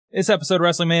This episode of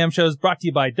Wrestling Mayhem Show is brought to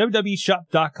you by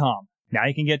www.shop.com. Now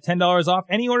you can get $10 off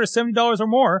any order $70 or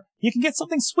more. You can get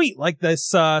something sweet like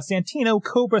this Santino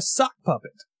Cobra sock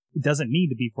puppet. It doesn't need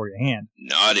to be for your hand.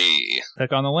 Naughty.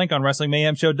 Click on the link on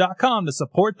WrestlingMayhemShow.com to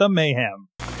support the Mayhem.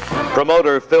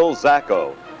 Promoter Phil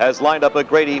Zacco has lined up a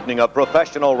great evening of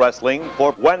professional wrestling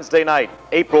for Wednesday night,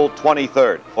 April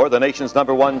 23rd. For the nation's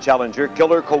 #1 challenger,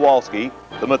 Killer Kowalski,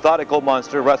 the methodical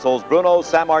monster wrestles Bruno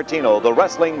Sammartino, the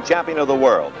wrestling champion of the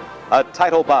world. A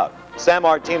title bout,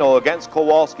 Sammartino against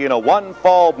Kowalski in a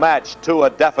one-fall match to a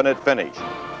definite finish.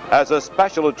 As a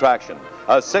special attraction,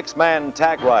 a 6-man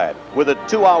tag riot with a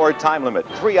 2-hour time limit,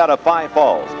 3 out of 5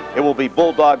 falls. It will be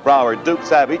Bulldog Brower, Duke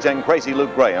Savage, and Crazy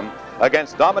Luke Graham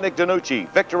against Dominic DeNucci,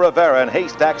 Victor Rivera, and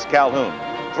Haystacks Calhoun.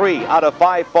 3 out of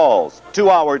 5 falls,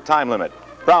 2-hour time limit.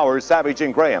 Brower, Savage,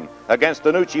 and Graham against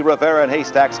DeNucci, Rivera, and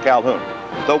Haystacks Calhoun.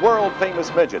 The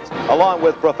world-famous midgets, along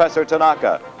with Professor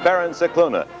Tanaka, Baron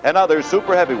Cicluna, and other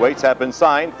super heavyweights have been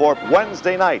signed for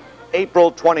Wednesday night,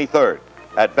 April 23rd.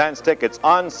 Advance tickets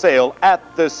on sale at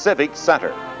the Civic Center.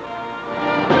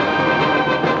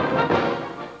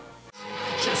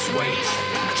 Just wait,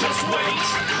 just wait,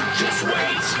 just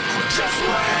wait, just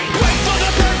wait. Wait for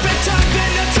the perfect time,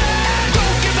 then attack.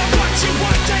 Don't give up what you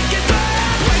want, take it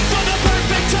back. Wait for the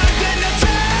perfect time, then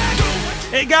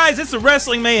attack. Hey guys, it's the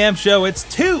Wrestling Mayhem Show. It's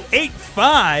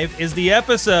 285 is the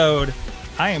episode.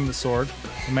 I am the Sorg,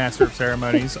 the Master of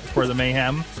Ceremonies for the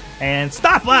Mayhem. And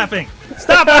stop laughing!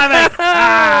 Stop laughing!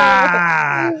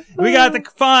 We got the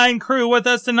fine crew with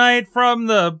us tonight from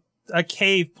a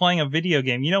cave playing a video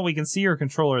game. You know, we can see your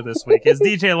controller this week. It's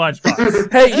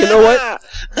DJLunchbox. Hey, you know what?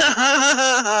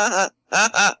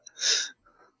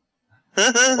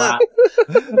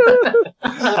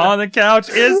 On the couch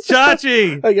is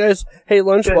Chachi. Hey guys. Hey,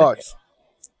 Lunchbox.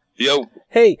 Yo.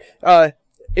 Hey,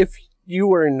 if you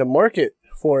were in the market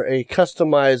for a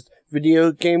customized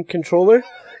video game controller,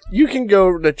 you can go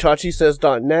over to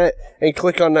chachisays.net and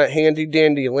click on that handy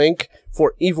dandy link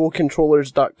for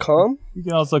evilcontrollers.com. You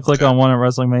can also click on one at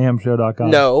WrestlingMayhemShow.com.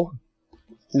 No.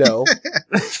 No.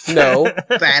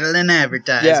 Battle and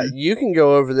advertising. Yeah, you can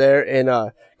go over there and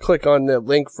click on the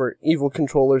link for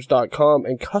evilcontrollers.com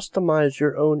and customize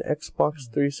your own Xbox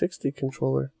 360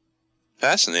 controller.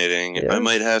 Fascinating. Yes. I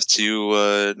might have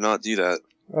to not do that.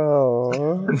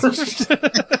 Oh.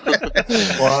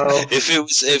 Wow. If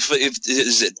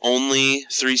is it only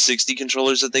 360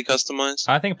 controllers that they customize?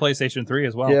 I think PlayStation 3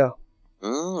 as well. Yeah.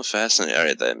 Oh, fascinating. All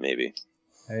right, that maybe.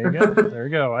 There you go. There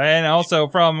you go. And also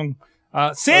from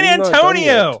San you're not done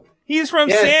Antonio. yet. He's from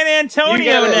Yes. San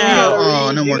Antonio now.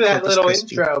 Oh, no do more that Corpus little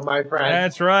Christi. intro, my friend.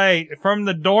 That's right. From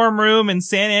the dorm room in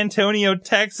San Antonio,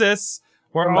 Texas,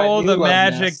 where From my all new the love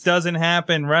magic nest. doesn't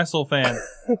happen, Wrestlefan.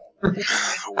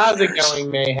 How's it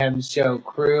going, Mayhem Show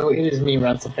crew? It is me,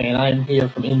 Wrestlefan. I'm here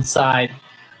from inside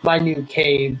my new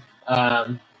cave,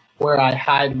 where I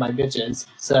hide my bitches.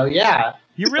 So yeah,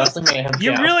 You Wrestling Mayhem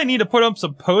Show. really need to put up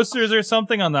some posters or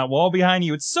something on that wall behind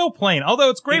you. It's so plain.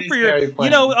 Although it's great It for is your, very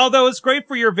plain. although it's great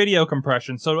for your video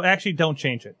compression. So actually, don't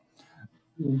change it.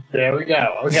 There we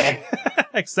go. Okay.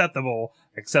 Acceptable.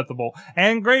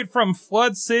 And great from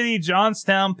Flood City,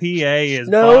 Johnstown, PA is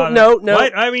No.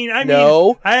 What? I mean,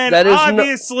 No, and that is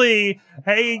obviously,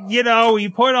 hey, you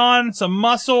put on some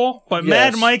muscle, but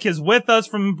Yes. Mad Mike is with us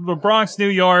from the Bronx, New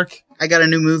York. I got a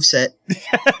new moveset.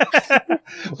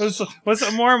 with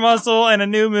some more muscle and a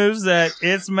new moveset.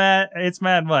 It's Mad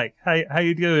Mike. How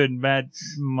you doing, Mad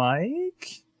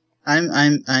Mike? I'm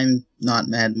not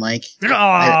Mad Mike.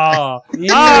 Kayfabe!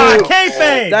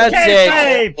 That's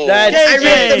Kayfabe! it. That's I ripped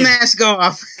the it. mask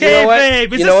off. You know what?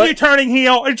 Kayfabe! Is You know this what? you turning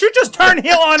heel? Did you just turn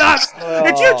heel on us?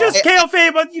 Did you just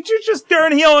kayfabe? Did you just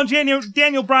turn heel on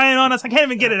Daniel Bryan on us? I can't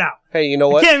even get it out. Hey, you know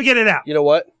I what? can't even get it out. You know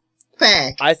what?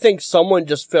 Back. I think someone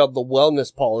just failed the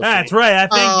wellness policy. That's right. I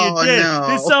think Oh, you did. no.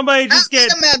 Did somebody just I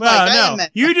get? am Mad Mike. Well, I am no. Mad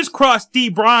You just crossed D.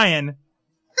 Bryan,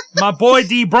 my boy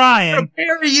D. Bryan.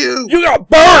 Where are you? You got You know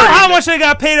burned! how much I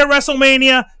got paid at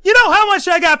WrestleMania? You know how much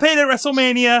I got paid at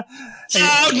WrestleMania?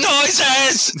 Loud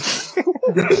noises!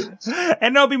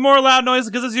 And there'll be more loud noises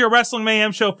because this is your Wrestling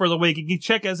Mayhem Show for the week. You can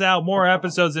check us out, more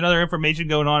episodes and other information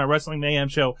going on at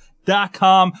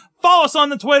WrestlingMayhemShow.com. Follow us on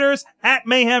the Twitters at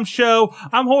Mayhem Show.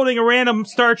 I'm holding a random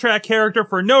Star Trek character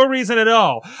for no reason at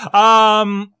all.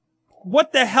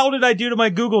 What the hell did I do to my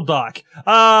Google Doc?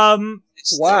 Wow.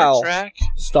 Star Trek?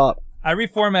 Stop. I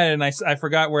reformatted and I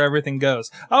forgot where everything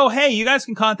goes. Oh, hey, you guys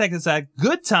can contact us at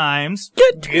Good Times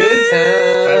Good at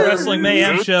time.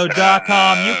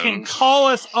 WrestlingMayhemShow.com. You can call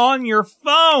us on your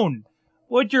phone.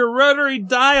 with your rotary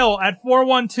dial at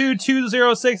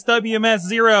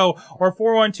 412-206-WMS0 or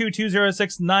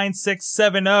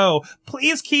 412-206-9670.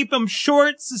 Please keep them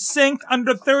short, succinct,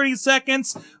 under 30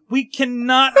 seconds. We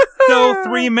cannot go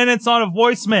 3 minutes on a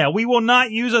voicemail. We will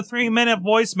not use a 3-minute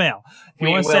voicemail.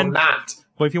 We will not.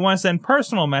 But if you want to send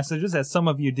personal messages, as some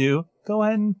of you do, go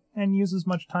ahead and use as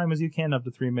much time as you can, up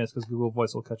to 3 minutes, because Google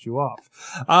Voice will cut you off.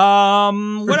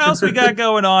 What else we got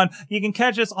going on? You can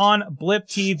catch us on Blip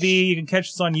TV. You can catch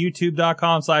us on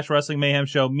youtube.com/Wrestling Mayhem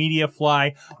Show,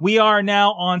 MediaFly. We are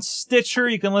now on Stitcher.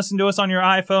 You can listen to us on your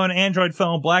iPhone, Android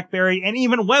phone, BlackBerry, and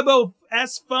even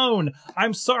WebOS phone.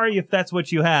 I'm sorry if that's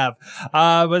what you have.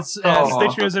 But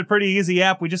Stitcher is a pretty easy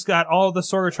app. We just got all the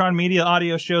Sorgatron Media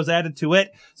audio shows added to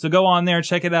it. So go on there and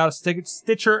check it out,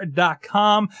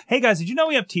 Stitcher.com. Hey guys, did you know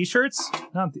we have t-shirts?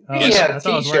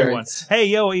 T-shirts. Hey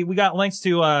yo, we got links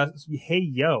to hey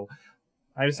yo.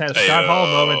 I just had a Scott Hall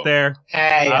moment there.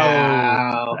 Hey,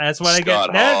 that's what I get.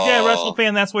 Scott Hall. Yeah,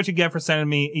 Wrestlefan, that's what you get for sending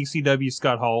me ECW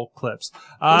Scott Hall clips.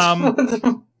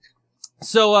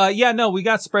 So, we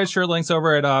got Spreadshirt links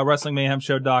over at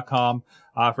WrestlingMayhemShow.com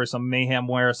for some Mayhem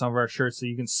wear, some of our shirts, so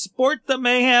you can sport the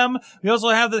Mayhem. We also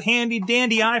have the handy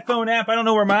dandy iPhone app. I don't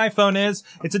know where my iPhone is.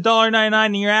 It's $1.99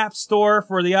 in your app store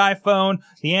for the iPhone,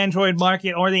 the Android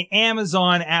market, or the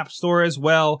Amazon app store as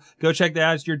well. Go check that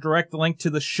out. It's your direct link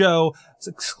to the show. It's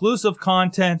exclusive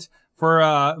content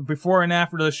for before and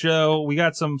after the show. We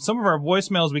got some of our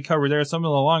voicemails we covered there, some of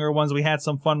the longer ones we had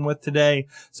some fun with today.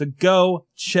 So go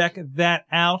check that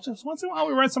out. Just once in a while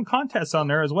we run some contests on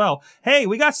there as well. Hey,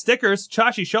 we got stickers.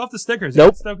 Chachi, show off the stickers.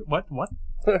 Nope. What?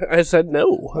 I said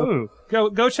no. Ooh.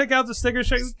 Go check out the stickers.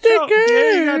 Stickers!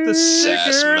 Yeah, you got the stickers.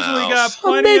 Yes, We got I'm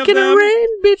plenty of making them. it rain,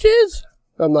 bitches.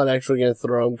 I'm not actually going to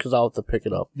throw them because I'll have to pick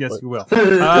it up. Yes, but. you will.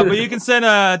 But you can send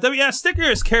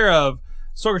stickers care of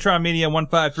Sorgatron Media,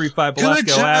 1535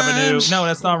 Belasco Avenue. No,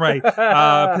 that's not right.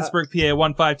 Pittsburgh, PA,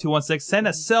 15216. Send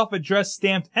a self-addressed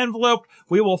stamped envelope.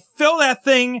 We will fill that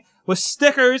thing with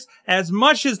stickers as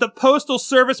much as the Postal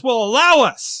Service will allow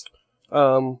us.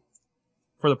 For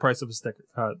the price of a sticker,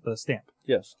 the stamp.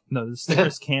 Yes. No, the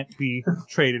stickers can't be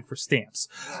traded for stamps.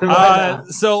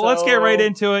 So let's get right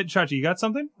into it. Chachi, you got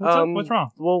something? What's up? What's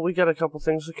wrong? Well, we got a couple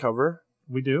things to cover.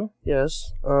 We do?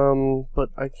 Yes. But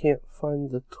I can't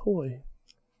find the toy.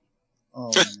 Oh,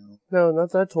 No,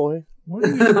 not that toy. What are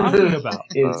you talking about?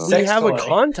 We have a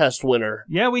contest winner.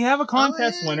 Yeah, we have a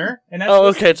contest winner. And that's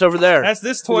Okay, it's over there. That's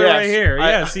this toy Yes. right here.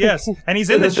 Yes. And he's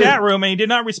in the chat room, and he did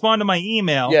not respond to my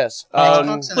email. Yes.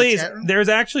 Please, there's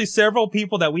actually several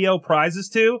people that we owe prizes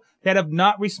to that have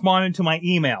not responded to my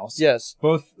emails. Yes.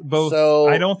 Both. So,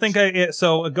 I don't think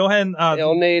so go ahead and,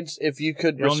 Ilnades, if you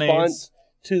could respond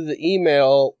to the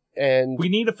email and... We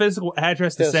need a physical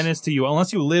address to send this to you,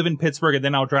 unless you live in Pittsburgh, and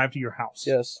then I'll drive to your house.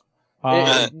 Yes.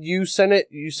 You sent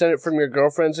it from your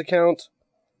girlfriend's account?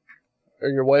 Or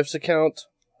your wife's account?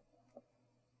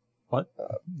 What?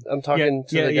 I'm talking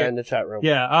to the guy in the chat room.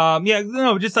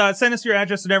 Just send us your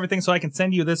address and everything so I can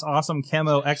send you this awesome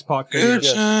camo X-Pac figure.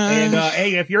 Yes. And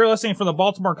hey, if you're listening from the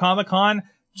Baltimore Comic-Con,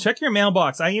 check your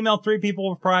mailbox. I emailed 3 people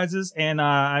with prizes, and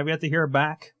I've yet to hear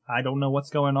back. I don't know what's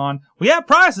going on. We have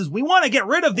prizes. We want to get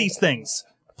rid of these things.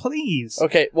 Please.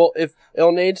 Okay, well, if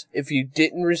Ilnades, if you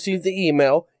didn't receive the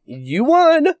email, you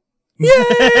won! Yay!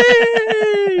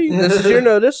 This is your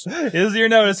notice. This is your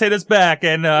notice. Hit us back,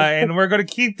 and we're going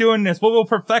to keep doing this. We'll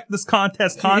perfect this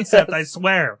contest concept. I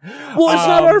swear. Well, it's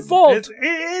not our fault.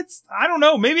 It's I don't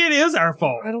know. Maybe it is our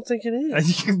fault. I don't think it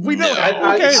is. We don't.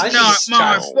 It's not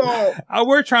my fault.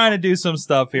 We're trying to do some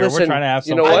stuff here. Listen, we're trying to have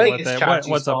some you know fun what? with it.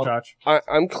 What's up, Chach?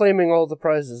 I'm claiming all the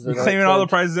prizes. You're claiming all the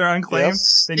prizes that are unclaimed?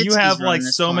 Yep. Then you have like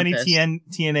so many TNA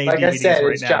DVDs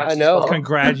right now. I know.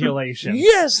 Congratulations.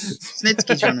 Yes.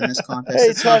 Snitsky's running this contest. Hey,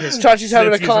 It's not his Chachi's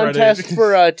having a Snitsky's contest running.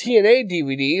 for TNA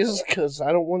DVDs because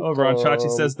I don't want Over on them.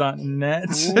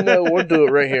 ChachiSays.net. No, we'll do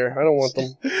it right here. I don't want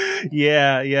them.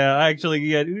 Yeah.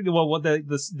 Actually, well, what the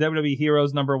WWE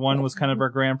Heroes #1 was kind of our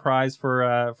grand prize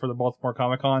for the Baltimore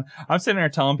Comic-Con. I'm sitting there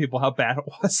telling people how bad it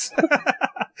was.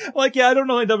 Like, I don't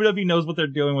know if WWE knows what they're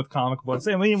doing with comic books.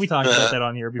 I mean, we talked about that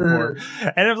on here before.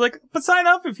 And I was like, but sign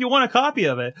up if you want a copy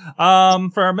of it,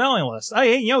 for our mailing list.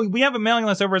 We have a mailing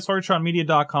list over at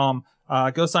SorgatronMedia.com.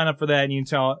 Go sign up for that, and you can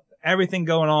tell everything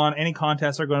going on. Any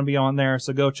contests are going to be on there,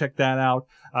 so go check that out.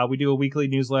 We do a weekly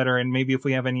newsletter, and maybe if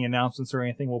we have any announcements or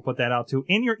anything, we'll put that out too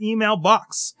in your email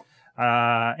box.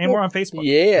 And we're on Facebook.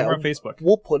 Yeah. We're on Facebook.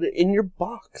 We'll put it in your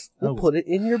box. We'll put it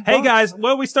in your box. Hey guys,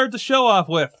 what do we start the show off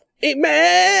with?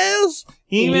 Emails!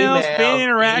 Fan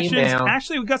interactions.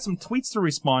 Actually, we got some tweets to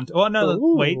respond to. Oh, no,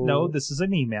 wait, no, this is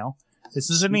an email.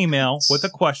 This is an email with a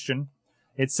question.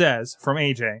 It says, from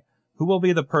AJ, Who will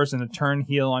be the person to turn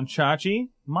heel on Chachi?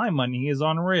 My money is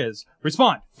on Riz.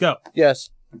 Respond. Go. Yes.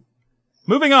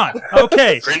 Moving on.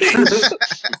 Okay.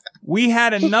 We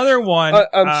had another one.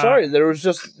 I'm sorry. There was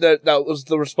just that was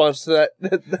the response to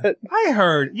that. I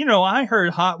heard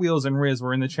Hot Wheels and Riz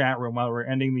were in the chat room while we were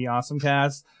ending the Awesome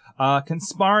Cast,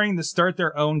 conspiring to start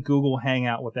their own Google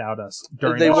Hangout without us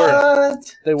during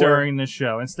the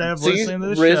show. Instead of listening to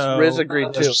the show. Riz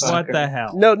agreed too. What the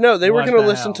hell? No, they were going to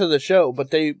listen to the show,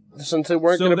 but since they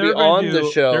weren't going to be on the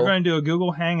show, they're going to do a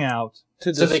Google Hangout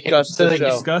to discuss the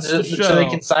show. So they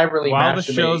can cyberly while the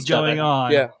show's going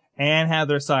on. Yeah. And have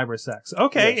their cyber sex.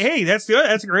 Okay, yes. Hey, that's good.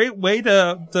 That's a great way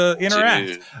to interact.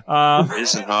 Dude,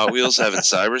 Riz and Hot Wheels having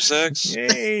cyber sex?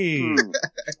 Hey.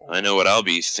 I know what I'll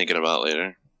be thinking about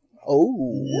later.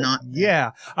 Oh.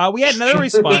 Yeah. We had another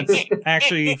response,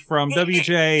 actually, from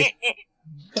WJ.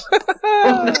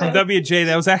 From WJ,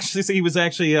 that was actually, he was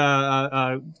actually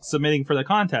submitting for the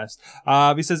contest.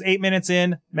 He says, 8 minutes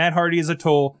in, Matt Hardy is a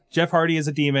tool, Jeff Hardy is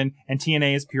a demon, and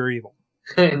TNA is pure evil.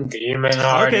 Demon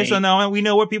Hardy. Okay, so now we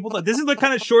know what people thought. This is the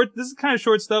kind of short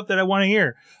stuff that I want to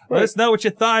hear. Right. Let us know what you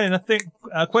thought. And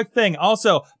a quick thing.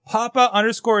 Also,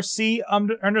 Papa_C_Los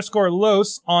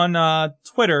on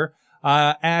Twitter,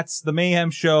 at the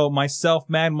Mayhem Show, myself,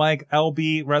 Mad Mike,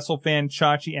 LB, Wrestlefan,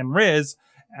 Chachi, and Riz.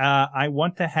 I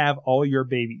want to have all your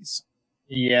babies.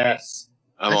 Yes.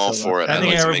 I'm all for it. I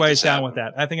think everybody's down with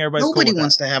that. I think everybody's cool with that. Nobody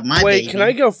wants to have my baby. Wait, can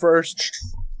I go first?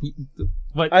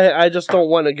 What? I just don't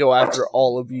want to go after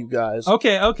all of you guys.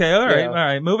 Okay, all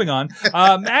right, moving on.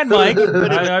 Mad Mike.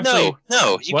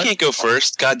 No, you can't go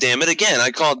first. God damn it, again,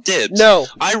 I called dibs. No.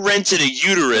 I rented a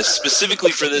uterus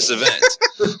specifically for this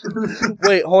event.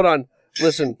 Wait, hold on.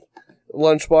 Listen,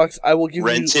 Lunchbox, I will give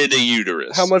rented a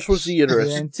uterus. How much was the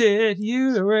uterus? Rented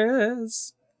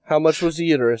uterus. How much was the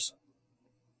uterus?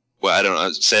 Well, I don't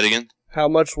know. Say it again. How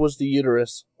much was the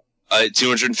uterus?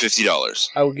 $250.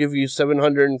 I will give you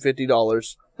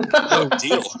 $750. Oh,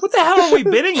 deal. What the hell are we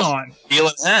bidding on? Deal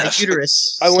and half.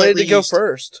 Uterus. I wanted to go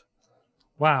first.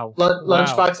 Wow.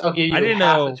 Lunchbox, I'll give you half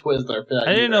a Twizzler for that.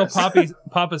 I didn't know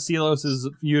Papa Silos'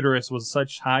 uterus was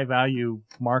such high value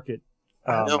market.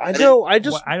 I know. I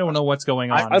don't know what's going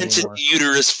on. I rented the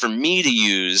uterus for me to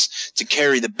use to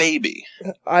carry the baby.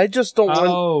 I just don't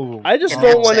want. I just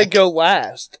don't want to go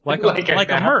last. Like a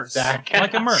hearse.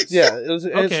 Like a hearse. Yeah,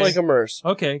 it's like a hearse.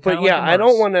 Okay, but yeah, I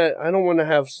don't want to. I don't want to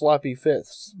have sloppy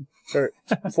fifths or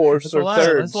fourths or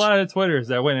thirds. There's a lot of Twitters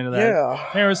that went into that. Yeah,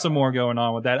 there was some more going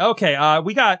on with that. Okay,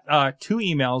 we got 2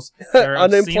 emails. They're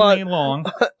obscenely long.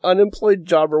 Unemployed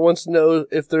jobber wants to know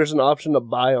if there's an option to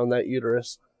buy on that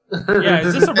uterus. Yeah,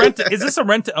 is this a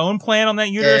rent to own plan on that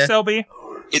uterus, LB?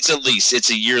 It's a lease. It's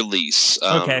a year lease.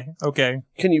 Okay.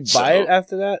 Can you buy it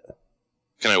after that?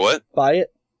 Can I what? Buy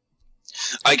it?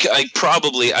 I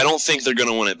probably. I don't think they're going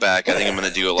to want it back. I think I'm going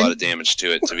to do a lot of damage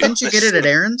to it. To be honest. Didn't you get it at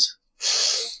Aaron's?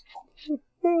 Did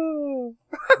you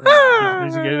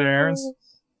get it at Aaron's?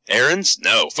 Aaron's?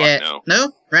 No. Fuck no.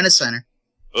 No? Rent-A-Center.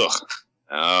 Ugh.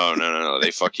 Oh, no.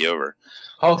 They fuck you over.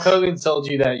 Hulk Hogan sold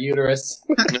you that uterus.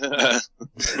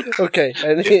 Okay.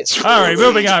 All right,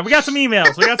 moving on. We got some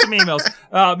emails.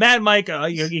 Mad Mike,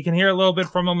 you can hear a little bit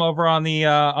from him over on the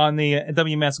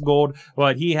WMS Gold,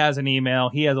 but he has an email.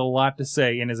 He has a lot to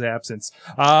say in his absence.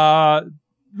 Mad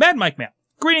Mike, man.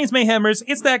 Greetings, Mayhemers.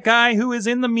 It's that guy who is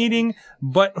in the meeting,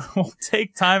 but will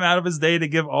take time out of his day to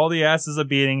give all the asses a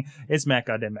beating. It's Matt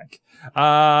Goddamn Mac.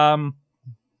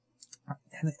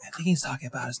 I think he's talking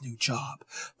about his new job.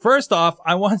 First off,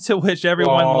 I want to wish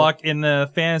everyone luck in the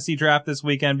fantasy draft this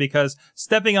weekend because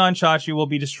stepping on Chachi will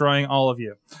be destroying all of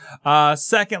you.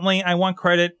 Secondly, I want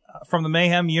credit from the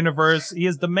Mayhem universe. He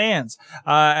is demands,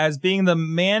 as being the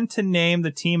man to name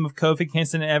the team of Kofi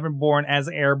Kingston and Evan Bourne as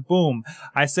Air Boom.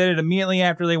 I said it immediately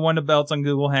after they won the belts on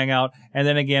Google Hangout and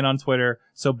then again on Twitter.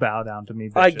 So bow down to me,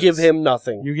 bitches. I give him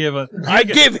nothing. You give him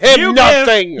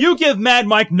nothing. You give Mad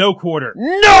Mike no quarter.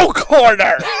 No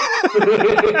quarter.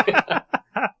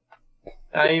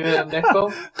 Not even a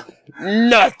nickel.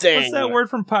 Nothing. What's that word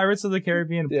from Pirates of the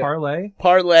Caribbean? Yeah. Parlay.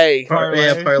 Parlay.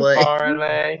 Yeah,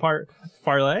 parlay.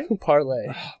 Parlay. Parlay.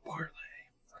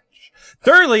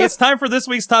 Thirdly, it's time for this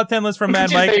week's top 10 list from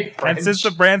Mad Mike. And since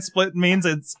the brand split means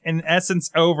it's in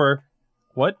essence over.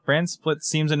 What? Brand split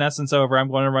seems in essence over.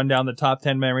 I'm going to run down the top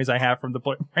 10 memories I have from the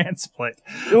brand split.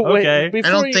 Okay. Wait, I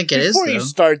don't think it is, Before you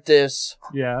start this,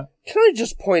 yeah. Can I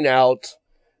just point out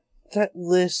that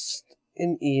lists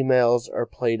and emails are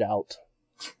played out?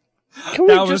 Can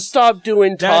we just stop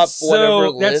doing top whatever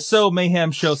lists? That's so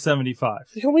Mayhem Show 75.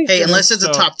 Hey, unless it's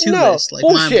a top 2 list, like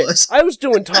mine was. I was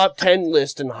doing top 10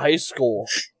 list in high school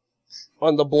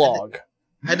on the blog.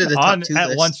 I did a top 2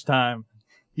 list. At lunchtime.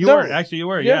 You were. Actually, you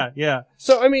were. Yeah.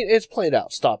 So, I mean, it's played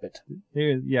out. Stop it.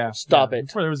 Yeah. Stop it.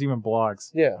 Before there was even blogs.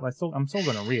 Yeah. I'm still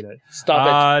going to read it.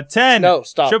 Stop it. 10. No,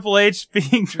 stop. Triple H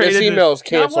being traded. This email is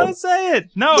canceled. I want to say it.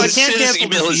 No, I can't cancel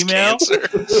this email.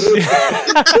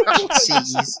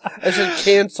 Jeez. I said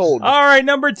canceled. All right,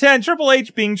 number 10. Triple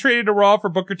H being traded to Raw for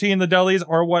Booker T and the Dudleys,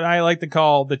 or what I like to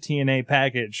call the TNA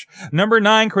package. Number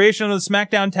 9. Creation of the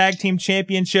SmackDown Tag Team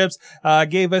Championships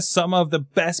gave us some of the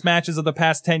best matches of the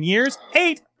past 10 years.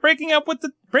 8. Breaking up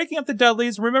the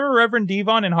Dudleys. Remember Reverend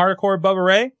Devon and Hardcore Bubba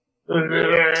Ray?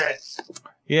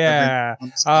 Yeah.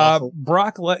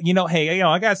 Brock,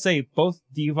 I gotta say, both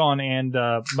Devon and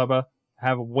Bubba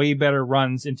have way better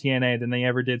runs in TNA than they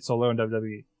ever did solo in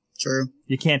WWE. True.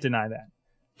 You can't deny that.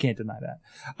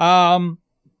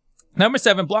 Number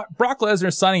 7, Brock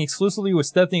Lesnar signing exclusively with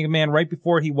Stephanie McMahon right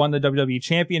before he won the WWE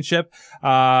Championship.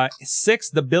 6,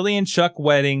 the Billy and Chuck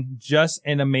wedding, just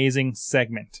an amazing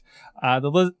segment.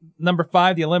 Number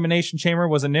 5, the Elimination Chamber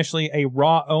was initially a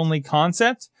Raw-only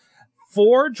concept.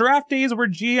 4, draft days where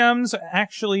GMs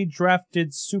actually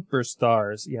drafted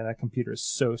superstars. Yeah, that computer is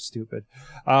so stupid.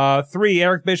 3,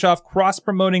 Eric Bischoff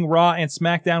cross-promoting Raw and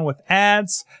SmackDown with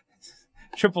ads.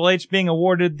 Triple H being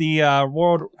awarded the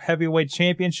World Heavyweight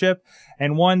Championship,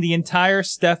 and won the entire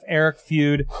Steph-Eric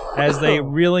feud, as they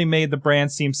really made the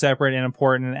brands seem separate and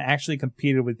important and actually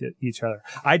competed with each other.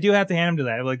 I do have to hand him to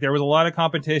that. Like, there was a lot of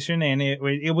competition, and it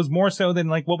was more so than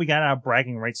like what we got out of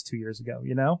bragging rights 2 years ago,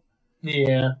 you know?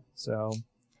 Yeah. So,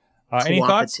 any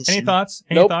thoughts? Nope. Any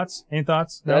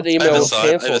thoughts? No? That email was I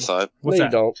have a canceled. thought. What's No,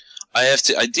 that? you don't.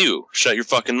 I do. Shut your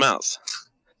fucking mouth.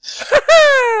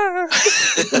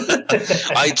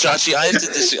 Chachi,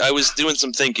 I was doing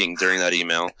some thinking during that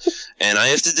email, and I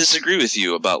have to disagree with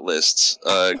you about lists.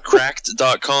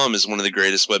 Cracked.com is one of the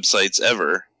greatest websites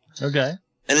ever. Okay.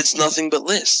 And it's nothing but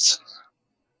lists.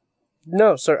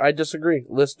 No, sir, I disagree.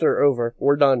 Lists are over.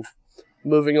 We're done.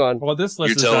 Moving on. Well, this list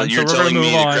You're is done, telling so we're me going to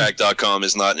move on. that Cracked.com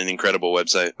is not an incredible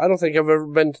website. I don't think I've ever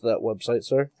been to that website,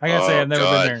 sir. I gotta say, I've never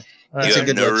God. been there. You a have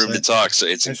good no website. room to talk, so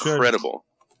it's incredible.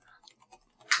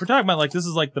 We're talking about, like, this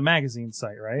is like the magazine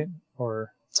site, right?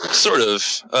 Or Sort of.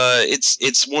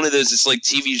 It's one of those. It's like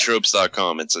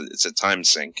TVtropes.com. It's a time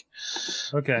sink.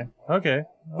 okay.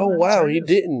 Oh, wow, he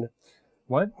didn't.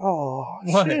 What? Oh,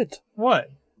 What? shit. What?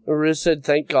 Riz said,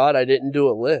 thank God I didn't do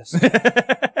a list. And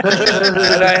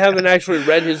I haven't actually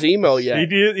read his email yet.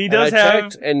 He does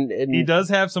have and he does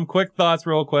have some quick thoughts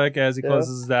real quick as he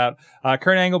closes this out.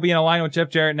 Kurt Angle being aligned with Jeff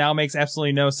Jarrett now makes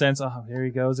absolutely no sense. Oh, here he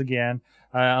goes again.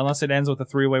 Unless it ends with a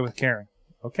 3-way with Karen.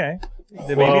 Okay.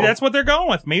 Maybe that's what they're going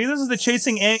with. Maybe this is the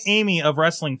chasing Amy of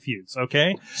wrestling feuds,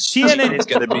 okay? TNA It's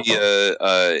gotta be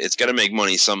it's gotta make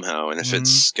money somehow, and if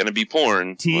it's gonna be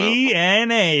porn,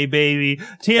 TNA, baby.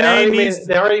 TNA needs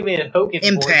They already made Hogan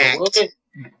Impact. porn.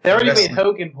 They already made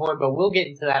Hogan porn, but we'll get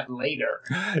into that later.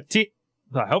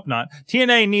 I hope not.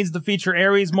 TNA needs to feature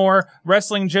Aries more.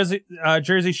 Wrestling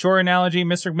Jersey Shore analogy.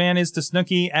 Mr. McMahon is to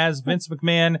Snooki as Vince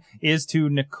McMahon is to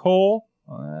Nicole.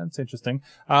 Well, that's interesting.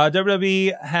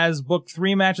 WWE has booked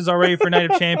 3 matches already for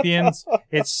Night of Champions.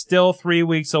 It's still 3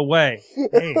 weeks away.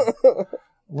 Hey,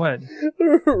 what?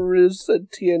 Riz said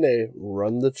TNA,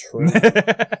 run the train.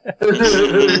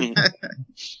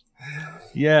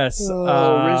 Yes. Riz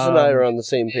and I are on the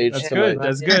same page That's tonight. good.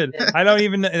 That's good. I don't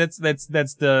even. That's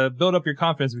the build up your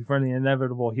confidence before the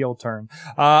inevitable heel turn.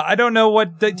 I don't know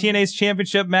what the TNA's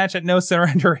championship match at No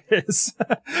Surrender is.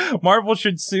 Marvel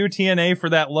should sue TNA for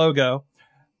that logo.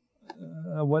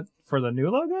 What, for the new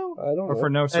logo? I don't know. Or for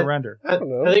No Surrender? I don't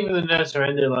know. I think for the No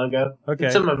Surrender logo. Okay.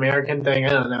 It's some American thing. I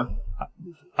don't know.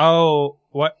 Oh,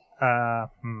 what?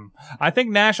 I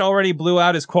think Nash already blew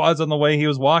out his quads on the way he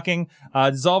was walking.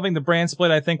 Dissolving the brand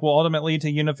split, I think, will ultimately lead to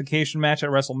a unification match at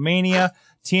WrestleMania.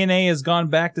 TNA has gone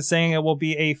back to saying it will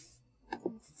be a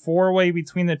 4-way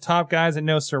between the top guys at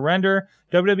No Surrender.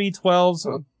 WWE 12's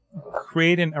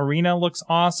Create an Arena looks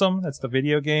awesome. That's the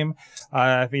video game.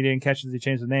 If you didn't catch it, they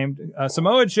changed the name.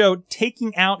 Samoa Joe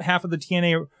taking out half of the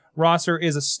TNA roster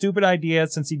is a stupid idea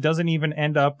since he doesn't even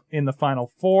end up in the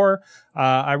final 4.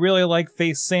 I really like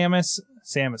face Sheamus.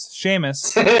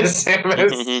 Samus.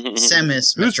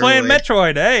 Who's playing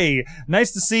Metroid? Hey,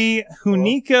 nice to see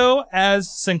Hunico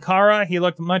as Sin Cara. He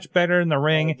looked much better in the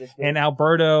ring, and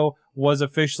Alberto was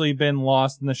officially been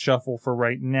lost in the shuffle for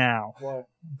right now. What?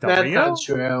 That's not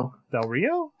true. Del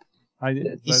Rio?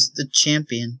 He's the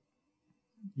champion.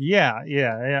 Yeah,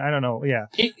 I don't know. Yeah.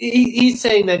 He's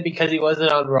saying that because he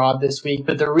wasn't on Raw this week,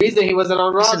 but the reason he wasn't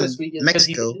on Raw this week is because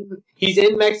he's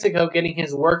in Mexico getting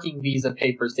his working visa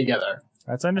papers together.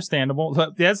 That's understandable.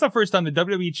 That's the first time the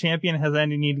WWE champion has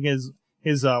any need to get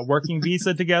his working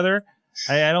visa together.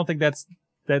 I don't think that's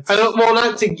That's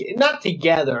not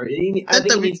together. I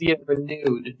think it needs to get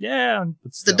renewed. Yeah,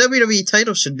 the WWE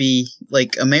title should be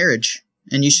like a marriage,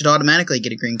 and you should automatically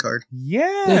get a green card.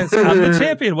 Yes, I'm the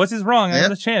champion. What's his wrong? I'm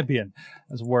the champion.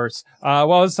 That's worse.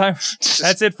 Well, it's time.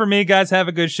 That's it for me, guys. Have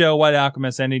a good show. White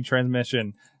Alchemist ending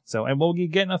transmission. So, and we'll be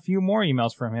getting a few more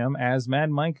emails from him as Mad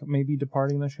Mike may be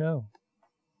departing the show.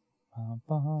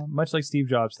 Much like Steve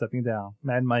Jobs stepping down,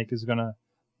 Mad Mike is gonna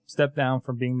step down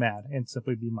from being mad and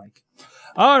simply be Mike.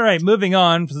 All right, moving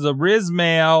on to the Riz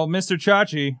mail, Mr.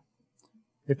 Chachi,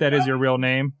 if that is your real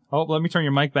name. Oh, let me turn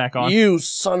your mic back on. You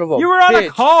son of a You were on a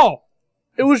call.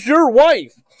 It was your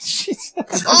wife.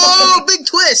 Oh, big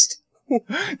twist.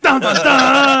 Dun, dun,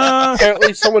 dun.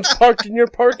 Apparently someone's parked in your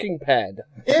parking pad.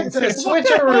 It's a What is she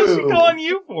switcheroo. calling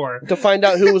you for? To find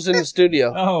out who was in the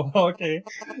studio. Oh, okay.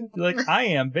 You're like, I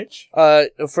am, bitch.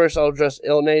 First I'll address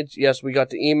Ilnades. Yes, we got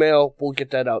the email. We'll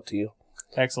get that out to you.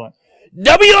 Excellent.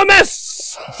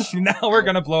 WMS! Now we're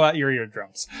going to blow out your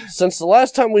eardrums. Since the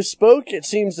last time we spoke, it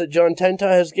seems that John Tenta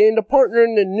has gained a partner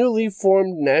in the newly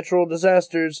formed natural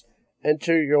disasters.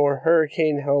 Enter your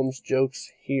Hurricane Helms jokes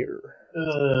here.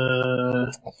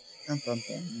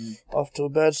 Off to a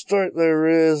bad start there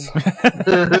is.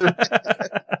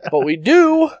 But we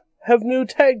do have new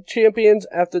tag champions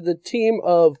after the team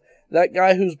of that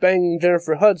guy who's banging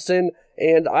Jennifer Hudson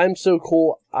and I'm so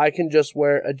cool I can just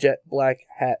wear a jet black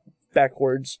hat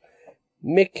backwards.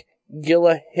 Mick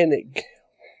Gillahinig.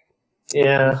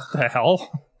 Yeah. The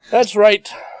hell? That's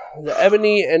right. The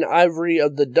ebony and ivory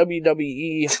of the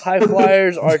WWE High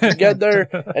Flyers are together,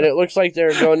 and it looks like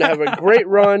they're going to have a great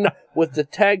run with the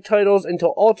tag titles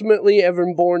until ultimately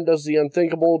Evan Bourne does the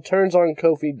unthinkable, turns on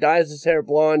Kofi, dyes his hair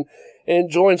blonde, and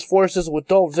joins forces with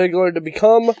Dolph Ziggler to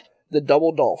become the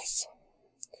Double Dolphs.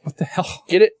 What the hell?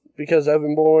 Get it? Because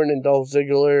Evan Bourne and Dolph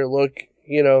Ziggler look,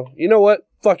 you know what?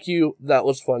 Fuck you. That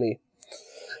was funny.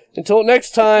 Until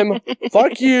next time,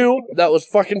 fuck you. That was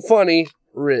fucking funny.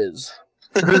 Riz.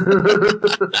 That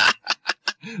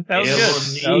was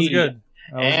good. That was good.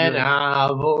 And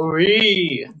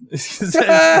Ivory. That's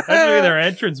really their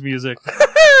entrance music.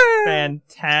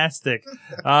 Fantastic.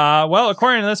 Well,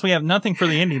 according to this, we have nothing for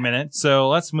the Indie Minute, so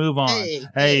let's move on.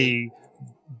 Hey,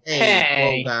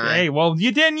 well,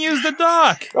 you didn't use the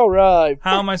doc. All right.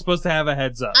 How am I supposed to have a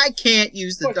heads up? I can't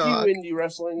use the Fuck doc. you, indie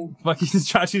wrestling. Fuck,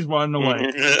 Chachi's running away.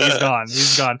 He's gone.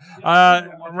 He's gone.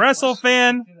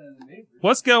 Wrestlefan,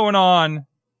 what's going on?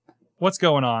 What's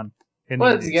going on?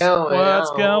 What's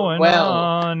going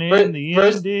on in the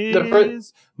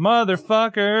Indies?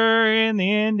 Motherfucker in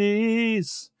the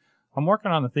Indies. I'm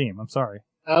working on the theme. I'm sorry.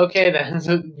 Okay, then.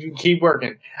 So you keep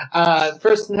working.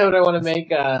 First note I want to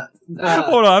make.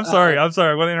 Hold on. I'm sorry. I'm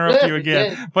sorry. I want to interrupt you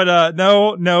again. But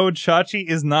no, Chachi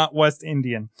is not West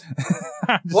Indian.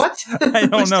 What? I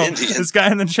don't know. Indian. This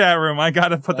guy in the chat room. I got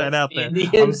to put that out there. Indian?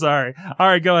 I'm sorry. All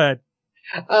right, go ahead.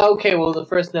 Okay, well, the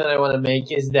first note I want to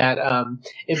make is that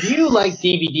if you like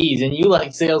DVDs and you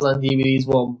like sales on DVDs,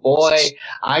 well, boy,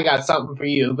 I got something for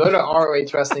you. Go to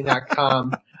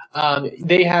ROHWrestling.com.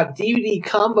 They have DVD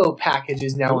combo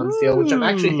packages now on sale, which I'm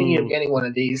actually thinking of getting one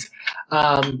of these.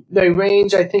 They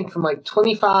range, I think, from like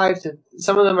 $25 to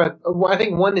some of them are. I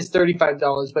think one is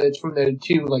 $35, but it's from their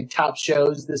two like top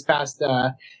shows this past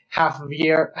half of the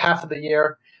year.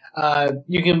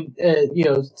 You can,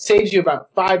 saves you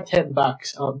about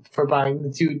 $5-10 for buying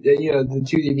the two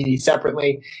DVDs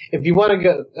separately. If you want to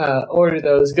go order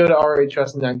those, go to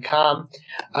ROHWrestling.com.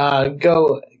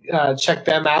 Go check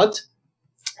them out.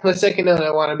 The second note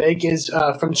I want to make is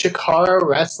from Chikara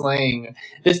Wrestling.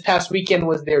 This past weekend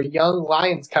was their Young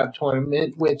Lions Cup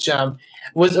tournament, which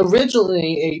was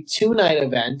originally a 2-night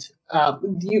event.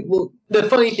 The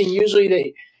funny thing, usually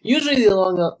the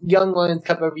Young Lions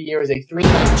Cup every year is a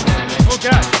 3-night tournament. Oh,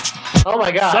 God. Oh,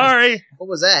 my God. Sorry. What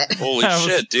was that? Holy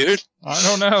shit, dude. I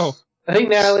don't know. I think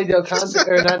Natalie Del Conte,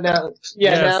 or not Natalie.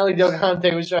 Yeah, yes. Natalie Del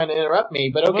Conte was trying to interrupt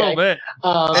me, but okay. A little bit.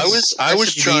 I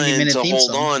was trying to hold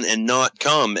on and not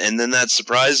come, and then that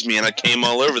surprised me, and I came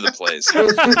all over the place.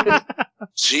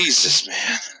 Jesus,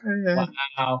 man.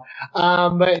 Wow.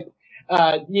 But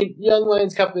Young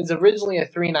Lions Cup is originally a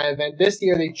 3-night event. This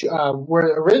year they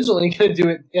were originally going to do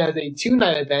it as a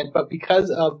 2-night event, but because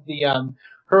of the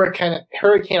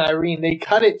Hurricane Irene, they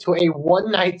cut it to a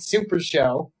 1-night Super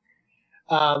Show.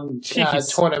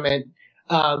 Tournament,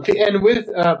 and with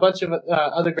a bunch of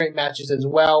other great matches as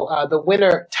well. The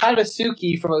winner,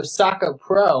 Tadasuke from Osaka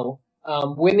Pro,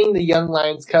 winning the Young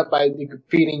Lions Cup by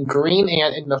defeating Green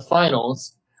Ant in the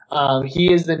finals.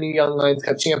 He is the new Young Lions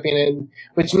Cup champion,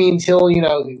 which means he'll,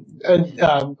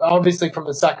 obviously from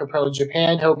Osaka Pro in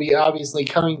Japan, he'll be obviously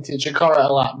coming to Chikara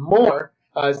a lot more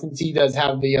since he does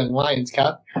have the Young Lions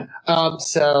Cup.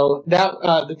 So that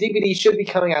the DVD should be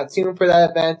coming out soon for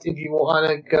that event. If you want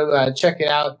to go check it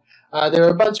out. There were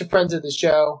a bunch of friends of the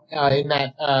show in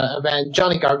that event.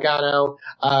 Johnny Gargano,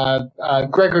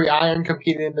 Gregory Iron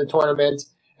competed in the tournament,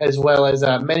 as well as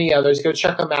many others. Go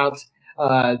check them out,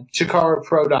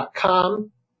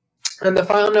 ChikaroPro.com. And the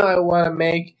final note I want to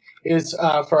make is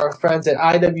for our friends at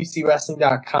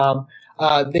IWCWrestling.com.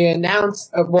 They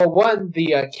announced,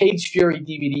 the Cage Fury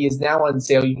DVD is now on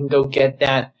sale. You can go get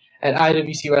that at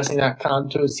IWCWrestling.com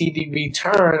to see the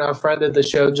return of friend of the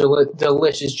show,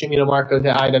 Delicious Jimmy DeMarco,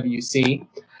 to IWC.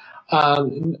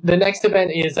 The next event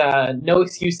is No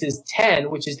Excuses 10,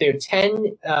 which is their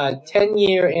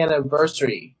 10-year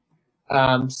anniversary.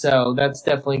 So that's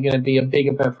definitely going to be a big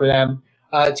event for them.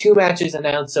 2 matches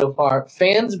announced so far.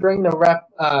 Fans bring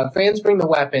the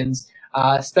weapons.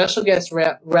 Special guest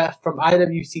ref from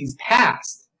IWC's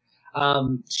past.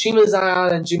 Shima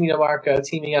Zion and Jimmy DeMarco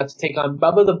teaming up to take on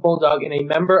Bubba the Bulldog and a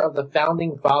member of the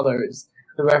Founding Fathers,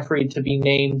 the referee to be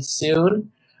named soon.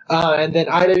 And then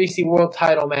IWC World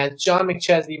Title match, John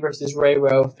McChesney versus Ray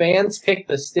Rowe. Fans pick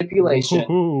the stipulation.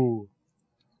 Ooh.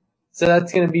 So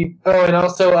that's going to be... Oh, and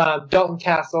also Dalton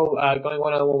Castle going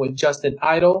one-on-one with Justin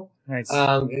Idol. Nice.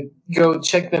 Go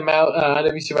check them out,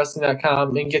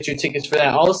 IWCWrestling.com, and get your tickets for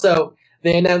that. Also,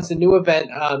 they announced a new event,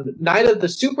 Night of the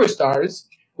Superstars,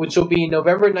 which will be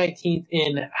November 19th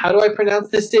in, how do I pronounce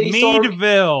this city, Sorg?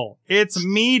 Meadville. It's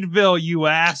Meadville, you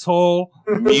asshole.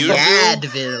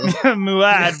 Muadville.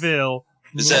 Muadville.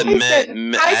 Is that I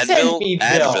said Advil? Meadville.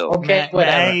 Advil. Okay,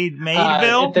 whatever.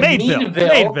 Meadville? At the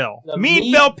Meadville. the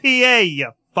Meadville, PA,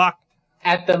 you fuck.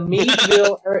 At the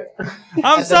Meadville...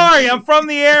 I'm sorry, I'm from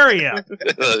the area.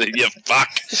 You fuck.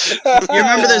 You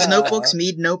remember those notebooks,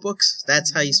 Mead notebooks?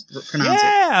 That's how you pronounce it.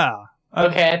 Yeah.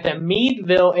 Okay, at the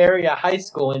Meadville Area High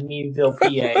School in Meadville,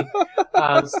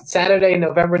 PA. Saturday,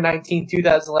 November 19th,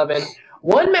 2011.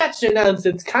 One match announced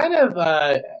that's kind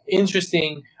of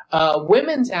interesting.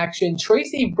 Women's action,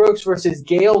 Tracy Brooks versus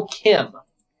Gail Kim.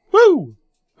 Woo!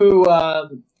 Who,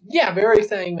 very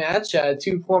exciting match.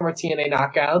 2 former TNA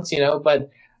knockouts, but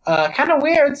kind of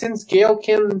weird since Gail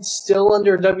Kim's still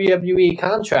under WWE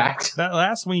contract. That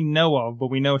last we know of, but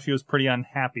we know she was pretty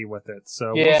unhappy with it.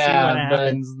 So Yeah, we'll see what but-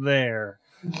 happens there.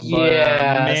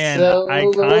 Yeah, man, so I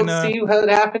we'll kinda- see what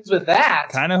happens with that.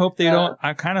 Kind of hope they don't.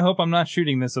 I kind of hope I'm not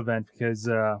shooting this event because,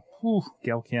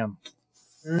 Gail Kim.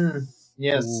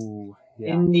 Yes. Ooh,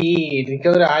 yeah. Indeed.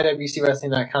 Go to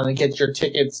IWCWrestling.com and get your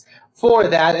tickets for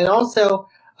that. And also,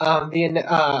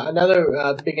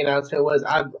 another big announcement was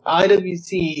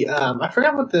IWC. I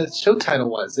forgot what the show title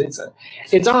was. It's on.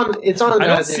 I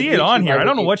don't see it on here. I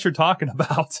don't know what you're talking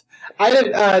about.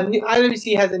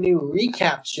 IWC has a new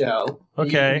recap show. that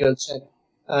Okay. You can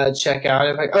go check out.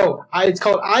 It's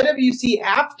called IWC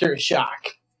Aftershock.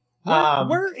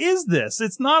 Where is this?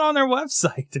 It's not on their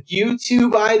website.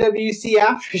 YouTube IWC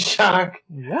Aftershock.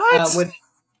 What?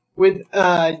 With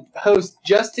host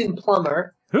Justin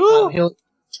Plummer. Who? He's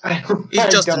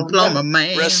Justin Plummer,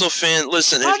 man. Wrestlefan,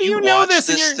 listen, How have do you you know watched this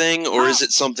this, and you're- thing, or is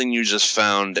it something you just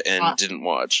found and didn't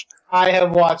watch? I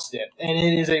have watched it, and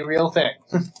it is a real thing.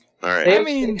 All right. They I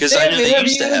mean, because they I have knew they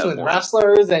used to interviews have with one.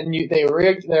 wrestlers, and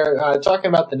they're talking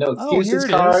about the no Oh, here excuses it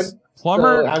card. is.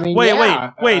 Plumber. So, I mean,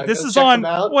 wait. This go is check on.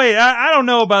 them out. Wait, I don't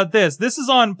know about this. This is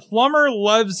on Plumber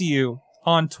Loves You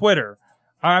on Twitter.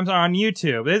 I'm sorry, on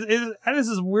YouTube. This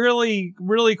is really,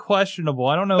 really questionable.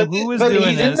 I don't know who is but doing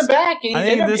he's this. in the back, and I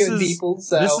he's think this interviewing is people.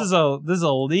 So this is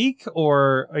a leak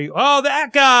or that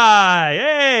guy.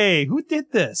 Hey, who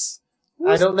did this?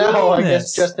 I don't know. doing I guess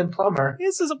this? Justin Plummer.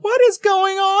 What is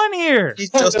going on here? He's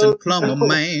Justin Plummer,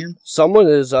 man. Someone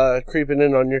is creeping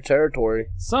in on your territory.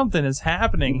 Something is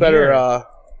happening You better, here.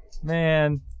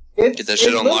 Man, Get that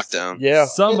shit on lockdown. yeah.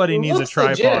 somebody needs a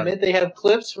tripod. Legitimate. They have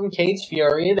clips from Cage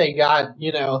Fury. They got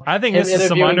I think him this is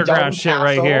some interviewing underground Dalton shit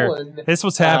right Castle here. and, This is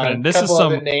what's happening. This is couple some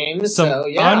other names. some so,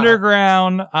 yeah.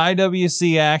 underground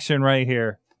IWC action right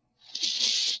here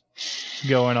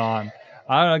going on.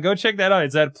 I don't know. Go check that out.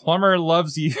 It's at Plumber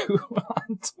Loves You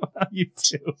on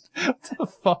YouTube. What the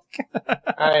fuck?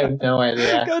 I have no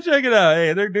idea. Go check it out.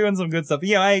 Hey, they're doing some good stuff.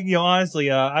 Yeah, honestly,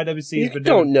 IWC has You been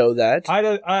don't doing. know that.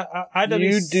 IWC.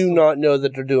 You do not know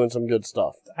that they're doing some good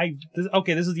stuff.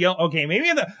 This is the maybe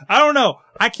I don't know.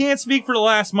 I can't speak for the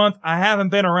last month. I haven't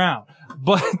been around.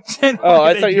 But Oh,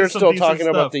 I they thought do you were some still decent talking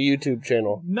about stuff. the YouTube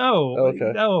channel. No,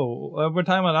 Okay. no, we're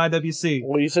talking about IWC.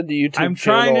 Well, you said the YouTube I'm channel.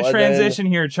 trying to and then- transition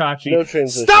here, Chachi. No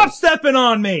transition. Stop stepping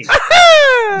on me!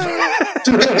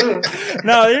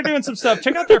 No, they're doing some stuff.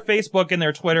 Check out their Facebook and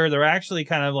their Twitter. They're actually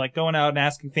kind of like going out and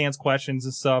asking fans questions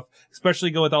and stuff,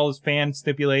 especially go with all this fan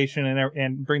stipulation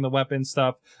and bring the weapon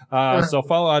stuff. So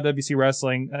follow WC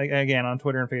Wrestling again on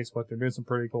Twitter and Facebook. They're doing some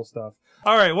pretty cool stuff.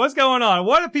 All right, what's going on?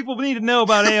 What do people need to know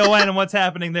about AON and what's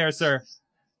happening there, sir?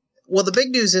 Well, the big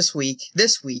news this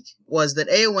week was that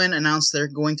AON announced they're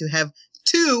going to have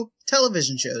 2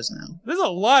 television shows now. There's a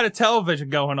lot of television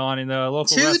going on in the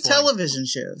local 2 wrestling. television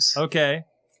shows. Okay.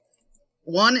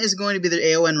 One is going to be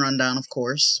the AON Rundown, of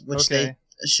course, which they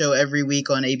show every week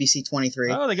on ABC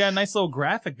 23. Oh, they got a nice little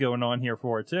graphic going on here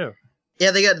for it too.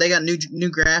 Yeah, they got new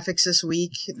graphics this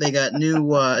week. They got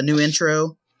new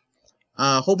intro.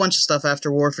 A whole bunch of stuff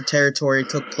after War for Territory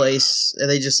took place.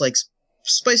 They just like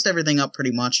spiced everything up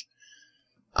pretty much.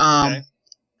 And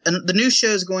the new show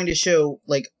is going to show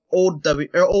like old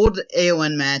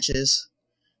AON matches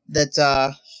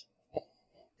that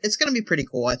it's going to be pretty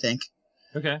cool, I think.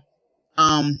 Okay.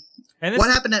 And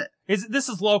what happened at this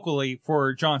is locally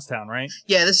for Johnstown, right?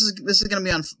 Yeah, this is going to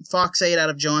be on Fox 8 out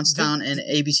of Johnstown and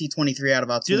ABC 23 out of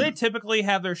Altoona. Do they typically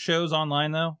have their shows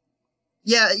online though?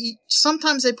 Yeah,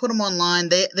 sometimes they put them online.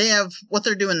 They have what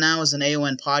they're doing now is an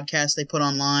AON podcast they put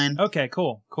online. Okay,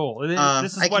 cool.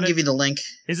 This is I can give you the link.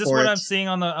 Is this what I'm seeing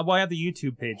on the? Well, I have the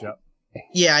YouTube page up.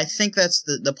 Yeah, I think that's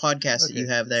the podcast that you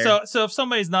have there. So if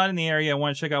somebody's not in the area and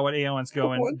want to check out what AON's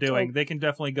doing, they can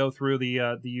definitely go through the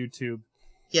YouTube.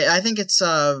 Yeah, I think it's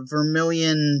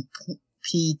Vermilion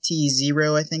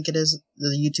PT0. I think it is the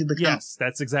YouTube account. Yes,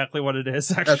 that's exactly what it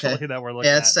is. Actually, that we're looking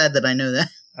at. Yeah, it's sad that I know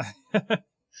that.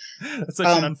 That's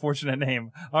such an unfortunate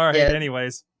name. All right. Yeah.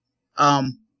 Anyways,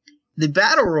 the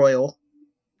Battle Royal.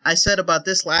 I said about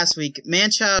this last week.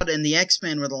 Manchild and the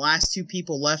X-Men were the last 2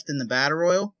 people left in the Battle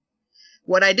Royal.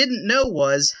 What I didn't know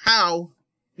was how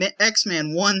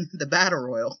X-Man won the Battle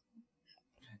Royal.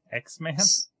 X-Man?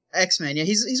 X-Man, yeah,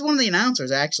 he's one of the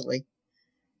announcers actually.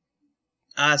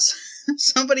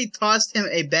 Somebody tossed him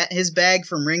his bag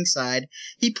from ringside.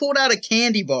 He pulled out a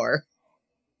candy bar,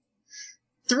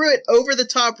 threw it over the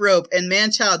top rope, and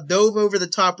Manchild dove over the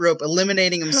top rope,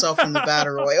 eliminating himself from the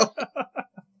Battle Royal.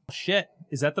 Shit,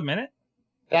 is that the minute?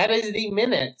 That is the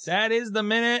minute. That is the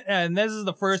minute, and this is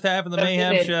the first half of the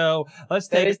Mayhem show. Let's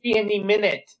take. That is the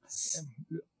minute.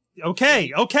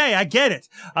 Okay, I get it.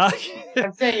 I'm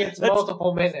saying it's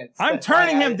multiple minutes. I'm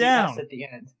turning him down. At the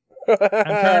end. I'm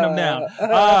turning him down.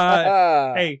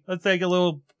 Hey, let's take a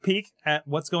little peek at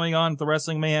what's going on with the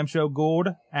Wrestling Mayhem Show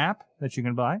Gold app that you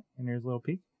can buy. And here's a little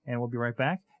peek, and we'll be right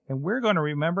back. And we're going to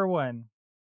remember when.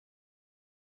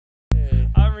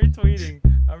 I'm retweeting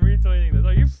this.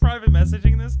 Are you private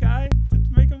messaging this guy to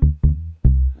make him?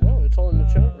 No, it's all in the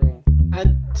chat room.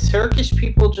 And Turkish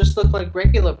people just look like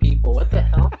regular people. What the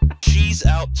hell? She's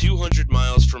out 200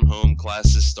 miles from home.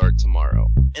 Classes start tomorrow.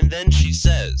 And then she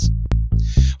says,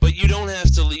 but you don't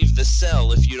have to leave the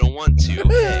cell if you don't want to.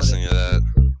 Listening to that.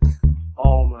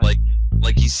 Oh my.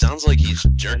 Like he sounds like he's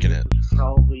jerking it.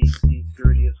 Probably the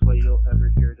dirtiest way you'll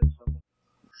ever hear it of someone.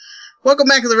 Welcome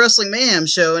back to the Wrestling Mayhem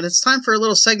Show, and it's time for a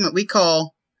little segment we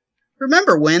call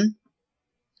Remember When?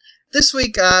 This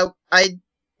week, I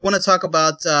want to talk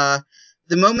about the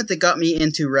moment that got me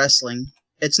into wrestling.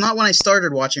 It's not when I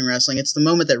started watching wrestling, it's the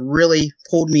moment that really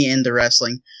pulled me into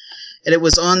wrestling. And it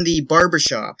was on the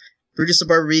Barbershop. Brutus the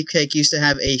Barber Beefcake used to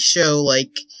have a show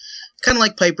kind of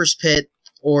like Piper's Pit,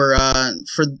 or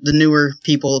for the newer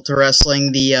people to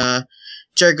wrestling, the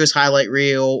Jericho's Highlight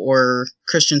Reel or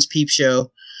Christian's Peep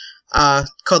Show,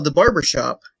 called the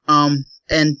Barbershop.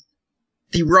 And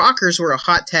the Rockers were a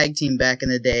hot tag team back in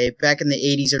the day, back in the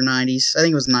 80s or 90s. I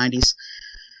think it was 90s.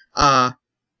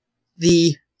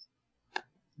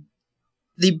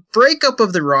 The breakup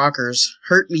of the Rockers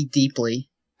hurt me deeply,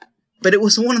 but it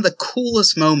was one of the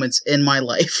coolest moments in my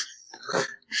life.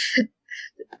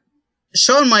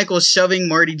 Shawn Michaels shoving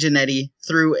Marty Jannetty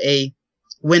through a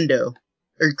window,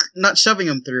 or not shoving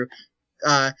him through,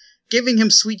 giving him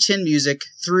Sweet Chin music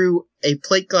through a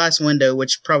plate glass window,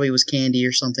 which probably was candy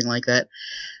or something like that,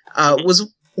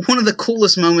 was one of the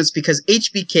coolest moments because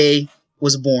HBK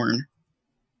was born.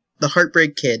 The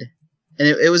Heartbreak Kid. And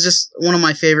it was just one of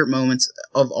my favorite moments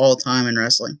of all time in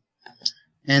wrestling.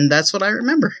 And that's what I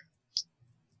remember.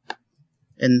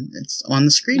 And it's on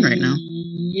the screen right now.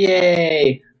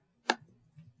 Yay.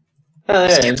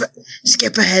 Oh,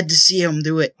 skip ahead to see him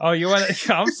do it. Oh, you want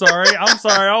to... I'm sorry.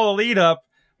 All the lead up.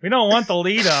 We don't want the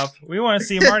lead up. We want to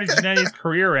see Marty Jannetty's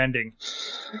career ending.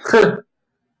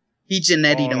 He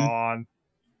Jannettied him.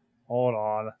 Hold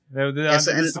on. Yes,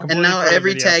 and now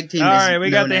every tag team is alright, we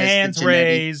got the hands the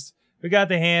raised. We got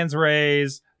the hands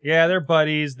raised. Yeah, they're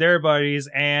buddies.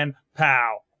 And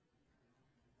pow.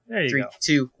 There you 3, go.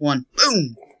 2, 1,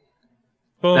 boom!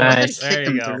 Boom. Nice. There Kick you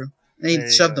them go. through. They There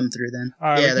you shoved go. them through then. All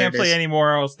right, yeah, we there can't it play is.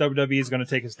 anymore, else WWE is going to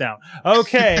take us down.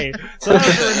 Okay, so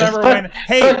let's remember when.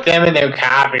 Hey, Put them in their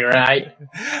copyright.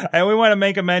 and we want to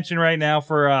make a mention right now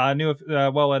for a new,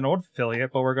 an old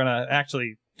affiliate, but we're going to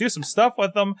actually do some stuff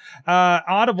with them.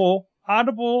 Audible.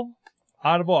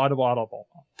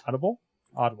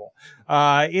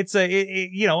 It's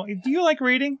you know, do you like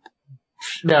reading?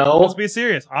 No. Let's be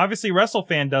serious. Obviously,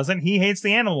 Wrestlefan doesn't. He hates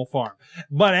the Animal Farm.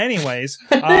 But anyways,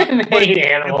 Hate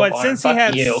Animal but Farm. since he Fuck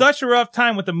had you. such a rough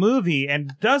time with the movie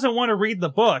and doesn't want to read the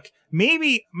book,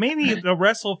 maybe the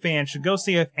Wrestlefan should go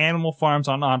see if Animal Farm's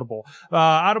on Audible.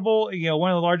 Audible, you know, one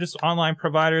of the largest online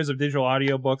providers of digital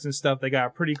audiobooks and stuff. They got a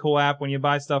pretty cool app when you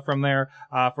buy stuff from there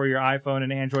for your iPhone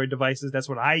and Android devices. That's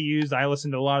what I use. I listen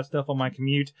to a lot of stuff on my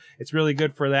commute. It's really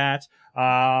good for that.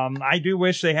 I do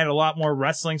wish they had a lot more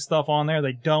wrestling stuff on there.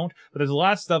 They don't, but there's a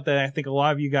lot of stuff that I think a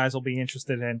lot of you guys will be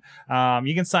interested in.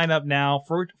 You can sign up now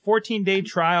for 14-day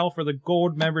trial for the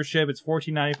gold membership. It's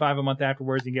 $14.95 a month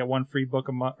afterwards. You get one free book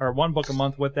a month, or one book a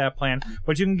month with that plan,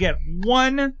 but you can get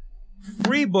one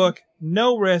free book,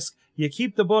 no risk. You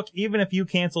keep the book even if you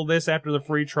cancel this after the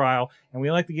free trial, and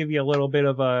we like to give you a little bit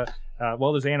of a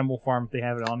well, there's Animal Farm if they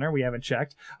have it on there. We haven't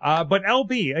checked. But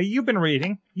LB, you've been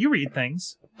reading. You read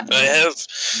things. I have.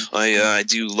 I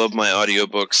do love my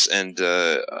audiobooks, and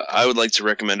I would like to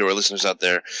recommend to our listeners out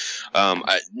there,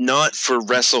 not for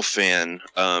Wrestlefan,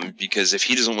 because if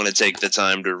he doesn't want to take the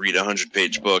time to read a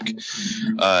 100-page book,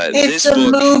 It's this a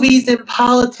book. movies and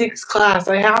politics class.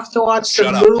 I have to watch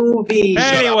Shut the up. movie.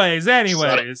 Anyways.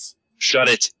 Shut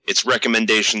it. It's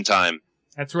recommendation time.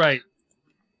 That's right.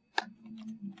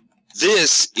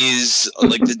 This is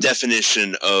like the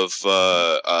definition of,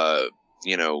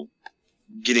 you know,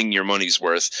 getting your money's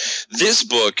worth. This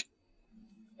book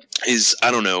is,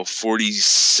 I don't know,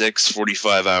 46,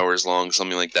 45 hours long,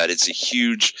 something like that. It's a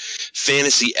huge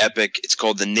fantasy epic. It's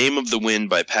called The Name of the Wind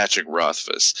by Patrick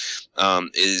Rothfuss.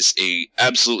 It is a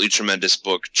absolutely tremendous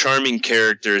book. Charming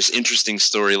characters, interesting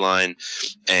storyline,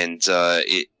 and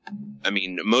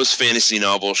most fantasy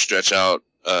novels stretch out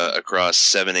across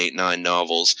 7, 8, 9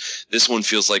 novels. This one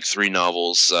feels like 3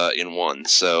 novels in one.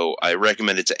 So I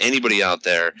recommend it to anybody out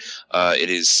there.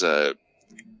 It is The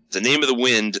Name of the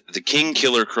Wind, The King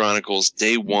Killer Chronicles,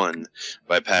 Day 1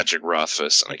 by Patrick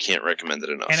Rothfuss. And I can't recommend it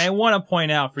enough. And I want to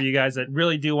point out for you guys that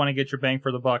really do want to get your bang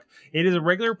for the buck, it is a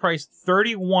regular price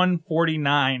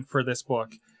 $31.49 for this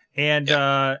book. And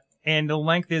and the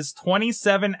length is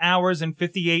 27 hours and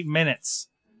 58 minutes.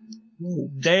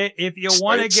 If you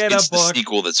want to get it's a book, the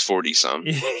sequel that's 40-some.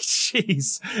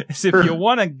 jeez. So if you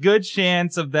want a good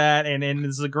chance of that, and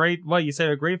it's a great, you said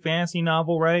a great fantasy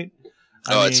novel, right?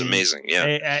 It's amazing.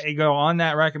 Yeah. I go on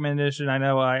that recommendation. I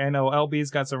know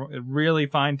LB's got some really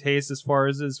fine taste as far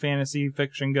as his fantasy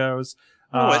fiction goes.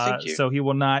 Thank you. So he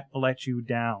will not let you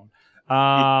down.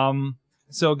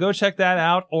 So go check that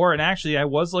out. And actually, I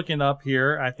was looking up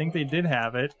here. I think they did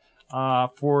have it.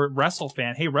 For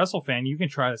Wrestlefan. Hey, Wrestlefan, you can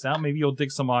try this out. Maybe you'll dig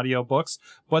some audiobooks.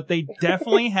 But they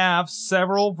definitely have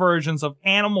several versions of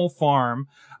Animal Farm.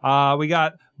 We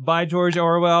got by George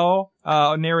Orwell,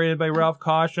 narrated by Ralph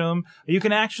Cosham. You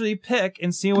can actually pick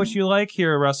and see what you like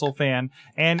here, Wrestlefan.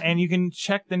 And you can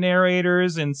check the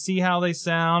narrators and see how they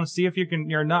sound. See if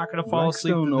you're not going to fall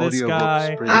asleep to this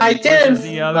guy. I did. Versus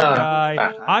the other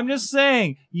guy. I'm just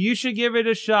saying, you should give it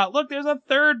a shot. Look, there's a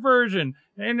third version.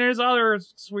 And there's other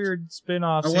weird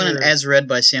spin-offs. I want here. an as read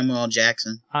by Samuel L.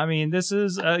 Jackson. I mean, this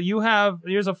is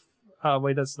here's a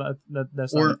wait, that's not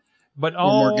that's Or- not. But or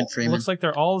all Morgan Freeman. looks like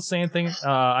they're all the same thing.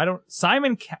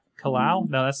 Simon Cowell?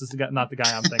 No, that's just not the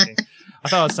guy I'm thinking. I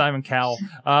thought it was Simon Cowell.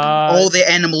 All the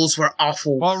animals were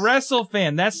awful. Well,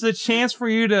 Wrestlefan, that's the chance for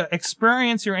you to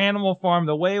experience your Animal Farm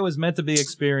the way it was meant to be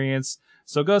experienced.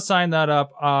 So go sign that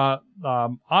up.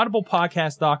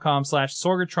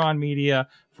 audiblepodcast.com/Sorgatron Media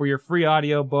for your free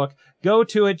audio book. Go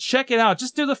to it. Check it out.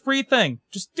 Just do the free thing.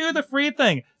 Just do the free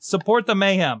thing. Support the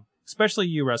mayhem. Especially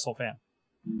you, Wrestlefan.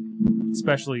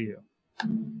 Especially you.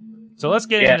 So let's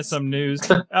get into some news.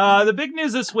 The big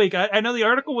news this week, I know the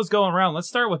article was going around. Let's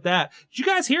start with that. Did you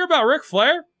guys hear about Ric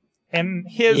Flair and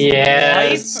his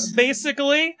life,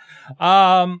 basically?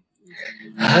 So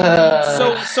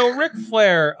Ric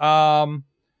Flair,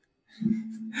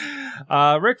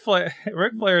 Ric Flair,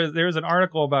 there's an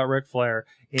article about Ric Flair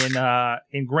in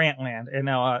Grantland. And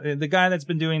now, the guy that's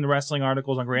been doing the wrestling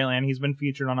articles on Grantland, he's been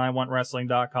featured on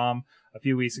iWantWrestling.com a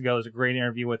few weeks ago. There's a great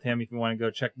interview with him if you want to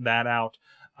go check that out.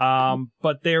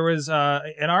 But there was,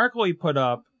 an article he put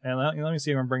up, and let me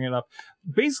see if I can bring it up,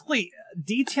 basically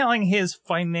detailing his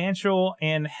financial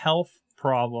and health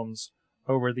problems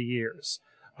over the years.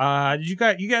 Did you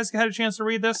guys had a chance to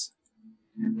read this?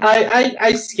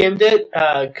 I skimmed it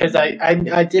because I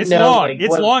didn't It's know. long.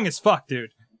 It's long as fuck,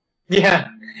 dude. Yeah.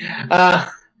 I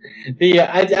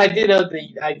did know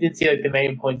I did see like the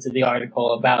main points of the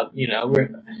article about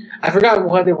I forgot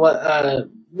what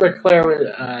Ric Flair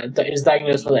is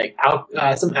diagnosed with like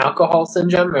some alcohol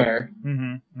syndrome or.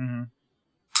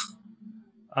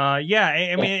 Yeah,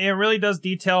 I mean, it really does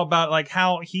detail about like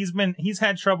how he's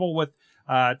had trouble with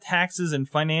taxes and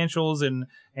financials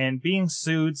and being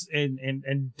sued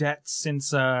and debts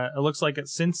since it looks like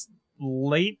since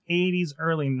late 80s,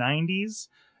 early 90s,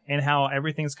 and how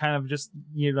everything's kind of just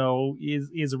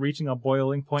is reaching a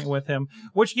boiling point with him.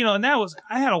 Which and I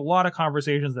had a lot of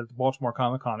conversations at the Baltimore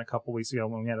Comic-Con a couple weeks ago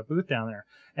when we had a booth down there.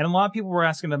 And a lot of people were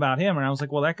asking about him, and I was like,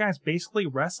 well, that guy's basically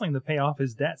wrestling to pay off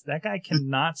his debts. That guy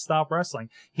cannot stop wrestling.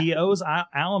 He owes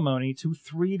alimony to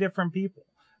 3 different people,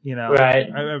 Right.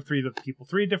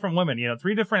 3 different women,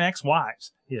 3 different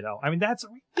ex-wives, I mean, that's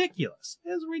ridiculous.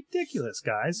 It's ridiculous,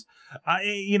 guys.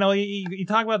 You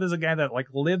talk about this, a guy that, like,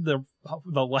 lived the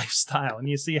lifestyle, and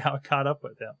you see how it caught up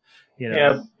with him,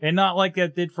 Yeah. And not like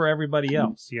it did for everybody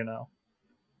else,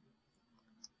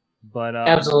 But,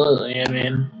 Absolutely, I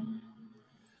mean...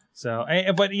 So,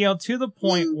 but to the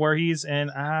point where he's, and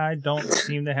I don't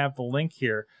seem to have the link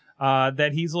here,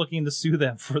 that he's looking to sue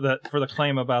them for the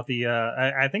claim about the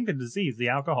I think the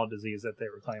alcohol disease that they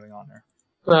were claiming on there.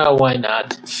 Well, why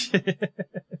not?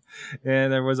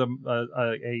 And there was a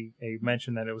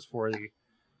mention that it was for the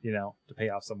to pay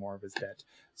off some more of his debt.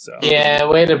 So yeah,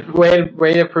 way to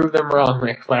prove them wrong,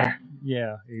 Ric Flair.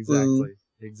 Yeah,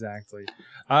 exactly.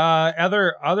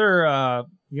 Other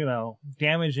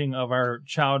damaging of our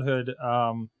childhood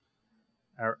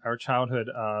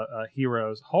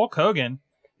heroes. Hulk Hogan,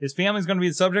 his family's going to be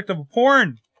the subject of a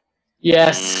porn.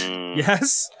 Yes.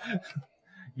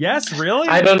 Yes, really?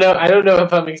 I don't know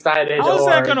if I'm excited. How is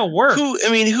that going to work? Who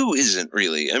isn't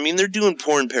really? I mean, they're doing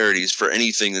porn parodies for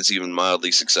anything that's even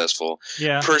mildly successful.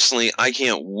 Yeah. Personally, I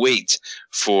can't wait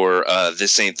for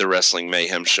This Ain't the Wrestling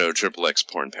Mayhem Show XXX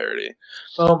porn parody.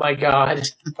 Oh my god.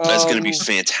 That's going to be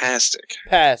fantastic.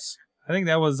 Pass. I think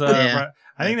that was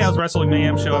Wrestling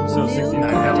Mayhem Show episode 69.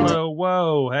 Hello,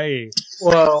 whoa, hey.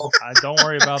 Whoa. Don't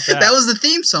worry about that. That was the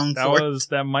theme song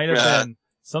That might have been.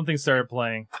 Something started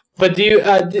playing. But do you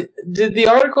did the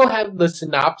article have the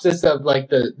synopsis of like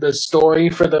the story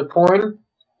for the porn?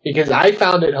 Because I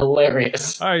found it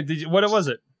hilarious. All right, what was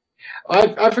it?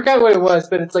 I forgot what it was,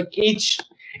 but it's like it's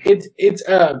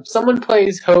someone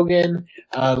plays Hogan,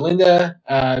 Linda,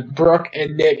 Brooke,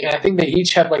 and Nick, and I think they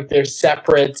each have like their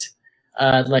separate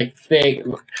like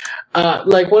thing.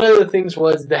 Like one of the things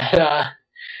was that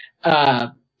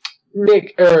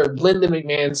Nick or Linda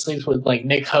McMahon sleeps with like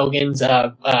Nick Hogan's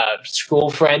school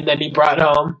friend that he brought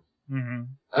home.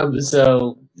 Mm-hmm.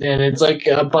 So and it's like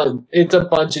a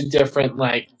bunch of different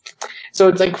like, so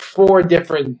it's like 4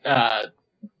 different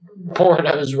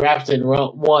pornos wrapped in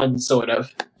one sort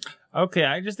of. Okay,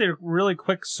 I just did a really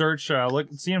quick search,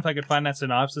 seeing if I could find that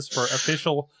synopsis for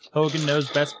official Hogan Knows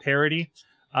Best parody,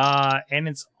 and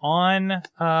it's on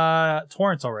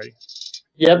torrents already.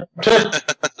 Yep.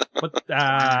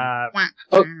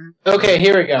 Okay,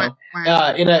 here we go.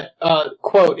 In a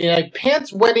quote, in a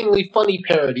pants-wettingly funny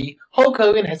parody, Hulk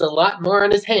Hogan has a lot more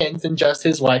on his hands than just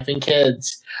his wife and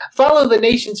kids. Follow the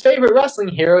nation's favorite wrestling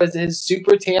hero as his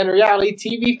super tan reality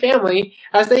TV family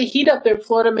as they heat up their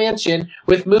Florida mansion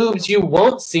with moves you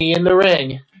won't see in the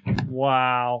ring.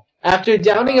 Wow. After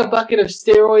downing a bucket of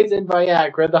steroids and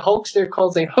Viagra, the Hulkster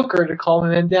calls a hooker to calm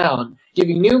him down,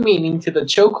 giving new meaning to the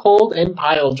chokehold and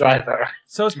pile driver.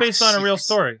 So it's based on a real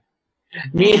story.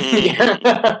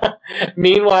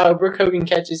 Meanwhile, Brooke Hogan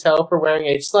catches hell for wearing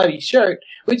a slutty shirt,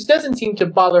 which doesn't seem to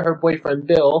bother her boyfriend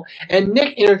Bill, and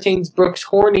Nick entertains Brooke's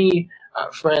horny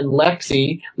friend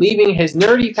Lexi, leaving his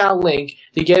nerdy pal Link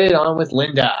to get it on with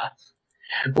Linda.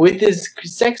 With his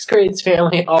sex-crazed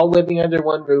family all living under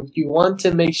one roof, you want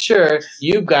to make sure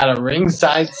you've got a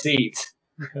ringside seat.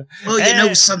 Well, you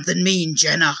know something mean,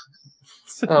 Jenna.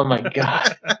 Oh my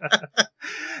god.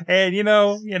 And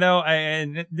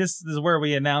and this is where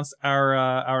we announced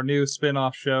our new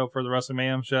spin-off show for the Wrestling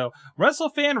Mayhem show.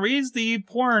 Wrestlefan reads the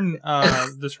porn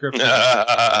description.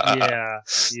 Yeah.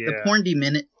 The porn-y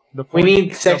minute. We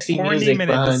need sexy music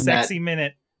behind the sexy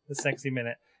minute. The sexy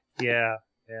minute. Yeah.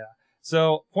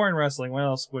 So porn wrestling. What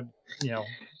else would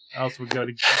go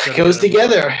goes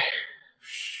together?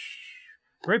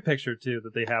 Great picture too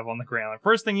that they have on the ground.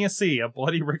 First thing you see, a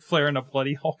bloody Ric Flair and a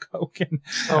bloody Hulk Hogan.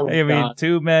 Oh, I mean,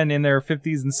 2 men in their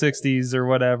 50s and 60s or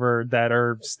whatever that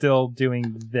are still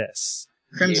doing this.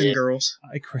 Crimson Girls.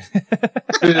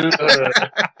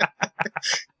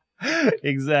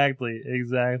 Exactly.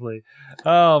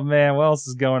 Oh man, what else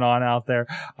is going on out there?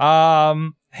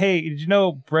 Hey, did you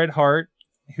know Bret Hart?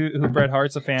 Who Bret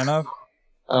Hart's a fan of?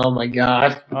 Oh my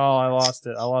god. Oh, I lost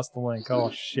it. I lost the link.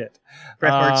 Oh shit.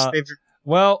 Bret Hart's favorite.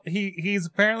 Well, he's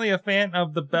apparently a fan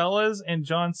of the Bellas and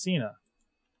John Cena.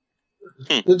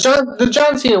 The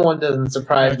John Cena one doesn't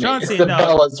surprise me. John It's Cena, the no.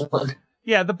 Bellas one.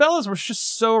 Yeah, the Bellas were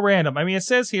just so random. I mean, it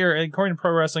says here, according to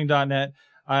ProWrestling.net,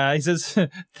 he says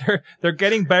they're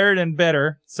getting better and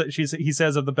better. So he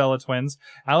says of the Bella twins.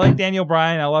 I like Daniel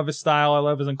Bryan. I love his style. I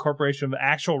love his incorporation of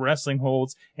actual wrestling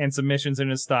holds and submissions in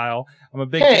his style. I'm a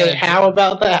big Hey, fan how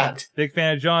about that? big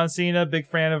fan of John Cena. Big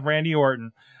fan of Randy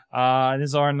Orton. This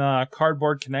is on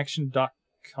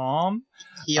cardboardconnection.com.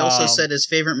 He also said his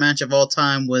favorite match of all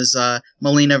time was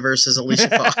Melina versus Alicia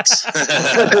Fox.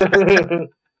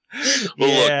 Well,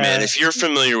 look, man, if you're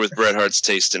familiar with Bret Hart's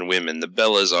taste in women, the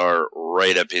Bellas are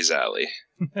right up his alley.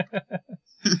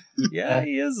 Yeah,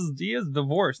 he is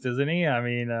divorced, isn't he? I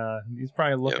mean, he's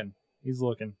probably looking. Yep. He's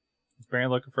looking. He's probably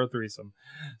looking for a threesome.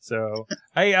 So,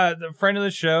 hey, the friend of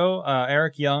the show,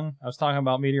 Eric Young. I was talking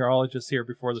about meteorologists here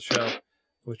before the show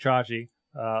with Chachi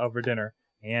over dinner,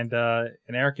 and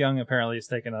Eric Young apparently is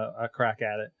taking a crack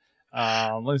at it.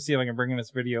 Let me see if I can bring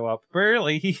this video up.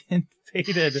 Apparently, he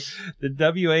invaded the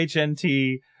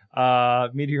WHNT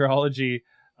meteorology,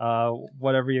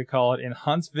 whatever you call it, in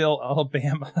Huntsville,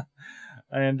 Alabama.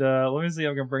 And let me see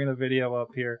if I can bring the video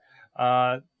up here.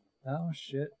 Oh,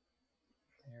 shit.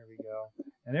 There we go.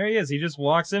 And there he is. He just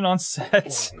walks in on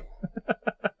set.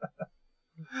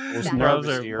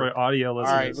 Browser for audio listeners.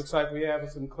 All right, looks like we have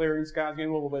some clearing skies,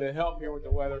 getting a little bit of help here with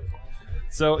the weather.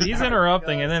 So he's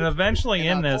interrupting, and then eventually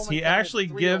in this, he actually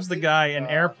gives the guy an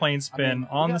airplane spin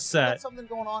on the set. Something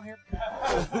going on here.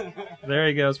 There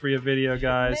he goes for your video,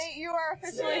 guys. Nate, you are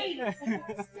officially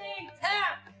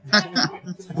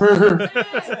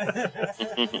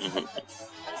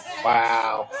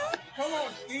Wow. Come on,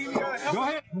 Steve, you gotta help. Go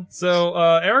ahead. So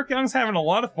Eric Young's having a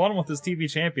lot of fun with his TV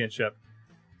championship.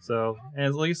 So, and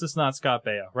at least it's not Scott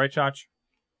Baio, right, Chach?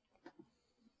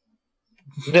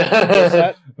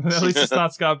 At least it's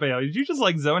not Scott Baio. Did you just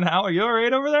like zone out? Are you all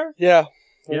right over there? Yeah.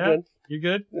 Yeah. Good. You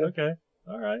good? Yeah. Okay.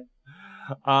 All right.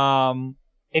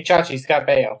 Hey, Chachi, Scott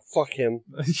Baio. Fuck him.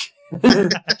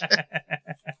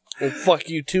 And fuck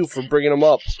you too for bringing him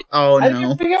up. Oh I no!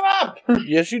 didn't pick him up.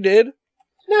 Yes, you did.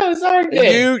 No, Sorg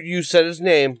did. You said his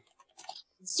name.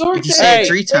 Sorg If you did. say it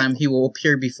 3 times, he will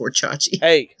appear before Chachi.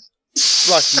 Hey,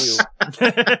 fuck you.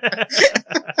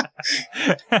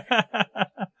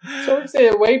 Sorg said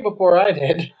it way before I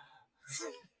did.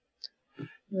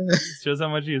 Shows how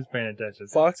much he was paying attention.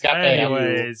 Fuck.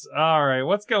 Anyways, all right,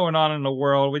 what's going on in the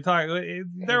world? We talk.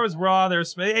 There was Raw.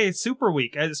 There's it's Super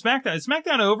Week. SmackDown. Is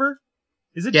SmackDown over?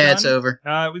 Is it? Yeah, done? it's over.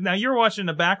 Now you're watching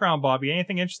the background, Bobby.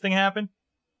 Anything interesting happen?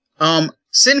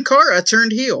 Sin Cara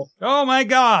turned heel. Oh my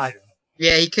God!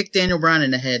 Yeah, he kicked Daniel Bryan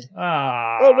in the head.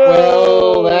 Ah. Oh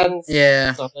no! Well, that's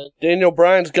Yeah. something. Daniel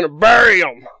Bryan's gonna bury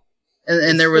him.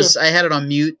 And there was, I had it on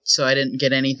mute, so I didn't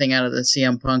get anything out of the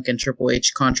CM Punk and Triple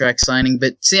H contract signing,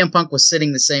 but CM Punk was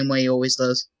sitting the same way he always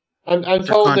does. I'm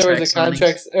told there was a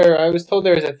contract, or I was told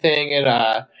there was a thing,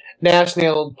 and Nash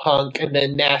nailed Punk, and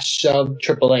then Nash shoved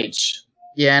Triple H.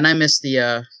 Yeah, and I missed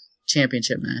the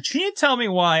championship match. Can you tell me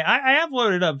why? I have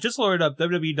loaded up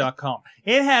WWE.com.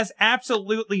 It has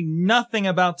absolutely nothing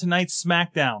about tonight's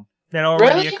SmackDown that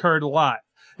already Really? occurred live.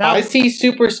 Now, I see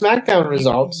Super SmackDown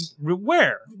results.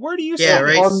 Where? Where do you see Yeah, it?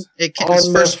 right.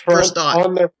 It's first dot.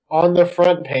 On the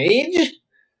front page.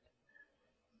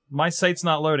 My site's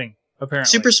not loading,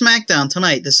 apparently. Super SmackDown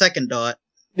tonight, the second dot.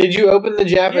 Did you open the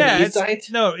Yeah, Japanese site?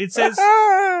 no, it says...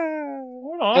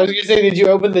 Hold on. I was going to say, did you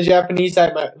open the Japanese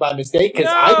site by mistake?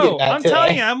 Because I did that I'm today.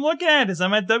 telling you, I'm looking at this.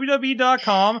 I'm at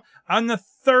WWE.com. On the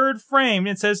third frame,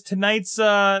 it says tonight's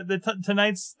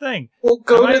tonight's thing. Well,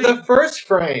 go to the first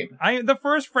frame. The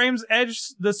first frame's edge.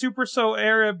 The Super Show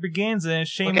era begins, and it's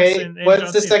Sheamus. Okay, and what's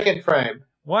John the Cena. second frame?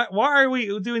 Why are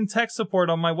we doing tech support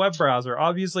on my web browser?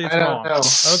 Obviously, it's I don't wrong. know. Okay,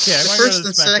 The I'm first going and to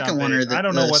the second SmackDown one are page. the, I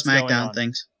don't know the what's going SmackDown on.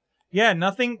 things. Yeah,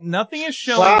 nothing is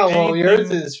showing. Wow, anything, well,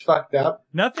 yours is fucked up.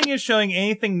 Nothing is showing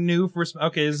anything new for.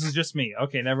 Okay, this is just me.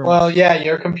 Okay, never mind. Well, yeah,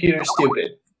 your computer's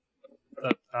stupid.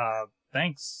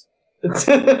 Thanks. Thanks.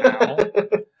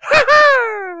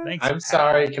 Thanks. I'm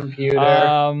sorry, computer.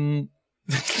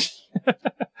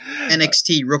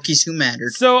 NXT rookies who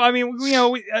mattered. So I mean, it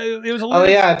was a little. Oh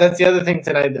yeah, that's the other thing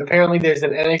tonight. Apparently, there's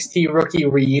an NXT rookie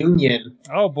reunion.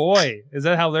 Oh boy, is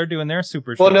that how they're doing their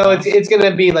Super Show? Well, no, it's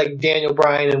gonna be like Daniel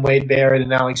Bryan and Wade Barrett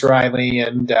and Alex Riley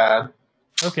and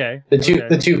Okay. The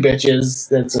two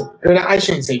bitches. I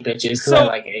shouldn't say bitches because I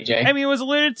like AJ. I mean, it was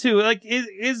alluded to. Like,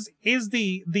 is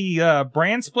the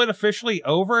brand split officially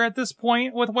over at this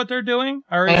point with what they're doing?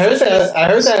 Or I heard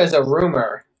that as a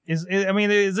rumor. Is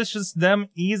this just them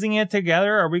easing it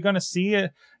together? Are we going to see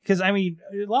it? Because I mean,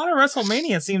 a lot of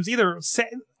WrestleMania seems either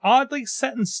oddly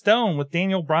set in stone with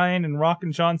Daniel Bryan and Rock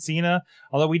and John Cena.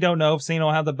 Although we don't know if Cena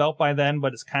will have the belt by then,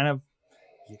 but it's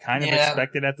you kind of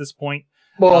expect it at this point.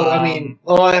 Well, I mean,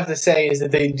 all I have to say is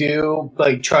that they do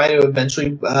try to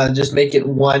eventually just make it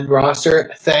one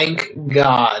roster. Thank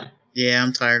God. Yeah,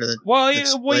 I'm tired of it. Well,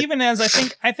 even as I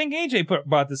think AJ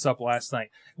brought this up last night.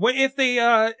 What if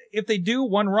they do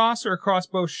one roster across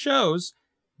both shows,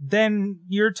 then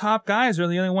your top guys are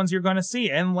the only ones you're going to see,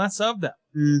 and less of them.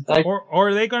 Or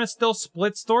are they going to still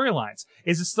split storylines?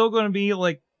 Is it still going to be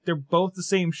like they're both the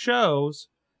same shows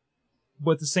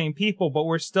with the same people, but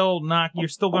you're still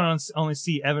going to only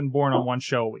see Evan Bourne on one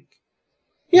show a week?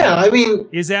 Yeah, I mean,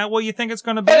 is that what you think it's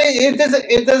going to be? But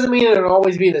it doesn't mean it'll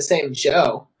always be the same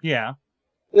show. Yeah.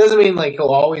 It doesn't mean he'll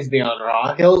always be on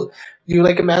Raw. He'll do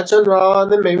a match on Raw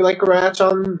and then maybe a match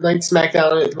on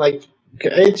SmackDown.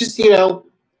 It just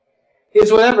it's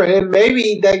whatever, and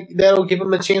maybe that'll give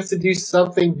him a chance to do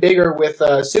something bigger with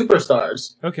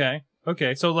Superstars. Okay.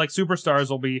 So Superstars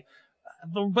will be,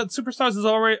 but Superstars is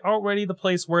already the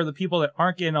place where the people that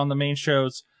aren't getting on the main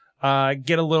shows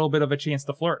get a little bit of a chance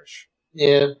to flourish.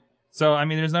 Yeah. So I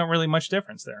mean, there's not really much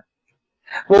difference there.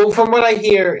 Well, from what I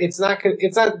hear, it's not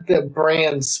the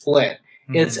brand split.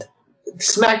 Mm-hmm. It's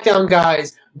SmackDown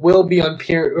guys will be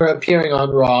appearing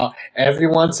on Raw every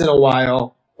once in a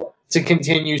while to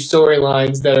continue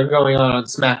storylines that are going on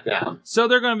SmackDown. So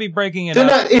they're going to be breaking it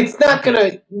up. It's not.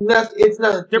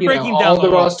 They're breaking down all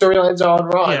the Raw storylines are on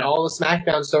Raw and all the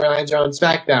SmackDown storylines are on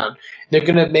SmackDown. They're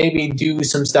going to maybe do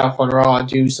some stuff on Raw and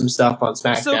do some stuff on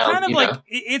SmackDown. So kind of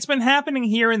it's been happening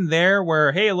here and there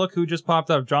where, hey, look who just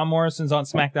popped up. John Morrison's on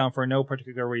SmackDown for no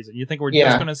particular reason. You think we're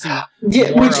just going to see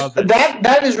more of it?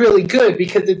 That is really good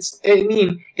because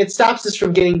it stops us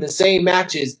from getting the same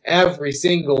matches every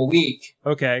single week.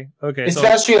 Okay.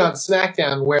 Especially on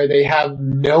SmackDown where they have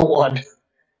no one.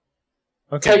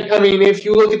 Okay. I mean, if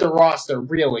you look at the roster,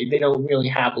 really, they don't really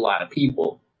have a lot of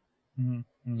people.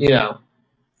 Mm-hmm.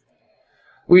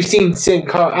 We've seen Sin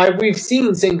Cara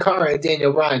and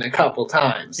Daniel Bryan a couple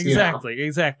times. Exactly.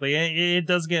 It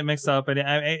does get mixed up, and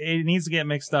it needs to get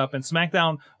mixed up. And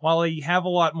SmackDown, while you have a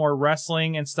lot more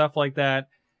wrestling and stuff like that,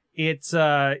 it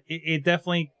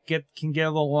definitely can get a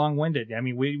little long-winded. I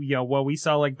mean, we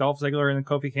saw Dolph Ziggler and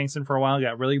Kofi Kingston for a while,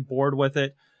 got really bored with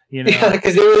it. Yeah,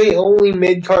 because they were the only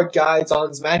mid-card guys on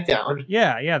SmackDown.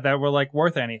 Yeah, that were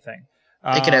worth anything.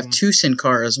 They could have two Sin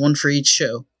Caras, one for each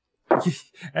show.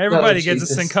 Everybody gets a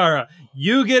Sin Cara.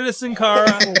 You get a Sin Cara.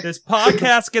 This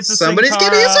podcast gets a Sin Cara. Somebody's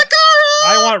getting a Sin Cara.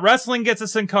 I Want Wrestling gets a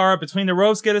Sin Cara. Between the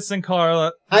Ropes get a Sin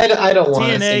Cara. I don't want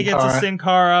TNA gets a Sin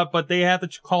Cara, but they have to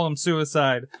call him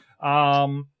Suicide.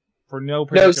 For no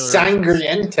particular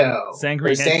Sangriento.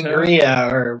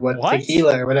 Sangria, or what?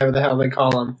 Tequila, or whatever the hell they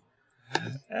call them.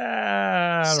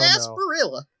 I don't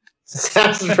Sarsaparilla.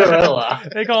 Sarsaparilla.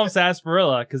 They call him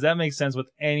Sarsaparilla because that makes sense with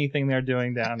anything they're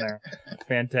doing down there.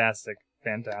 Fantastic.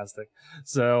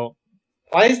 So,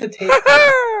 why is the tape?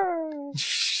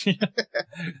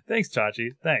 Thanks, Chachi.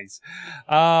 Thanks.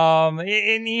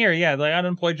 In here,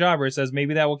 unemployed jobber says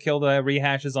maybe that will kill the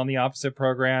rehashes on the opposite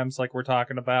programs, like we're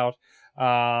talking about.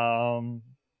 Could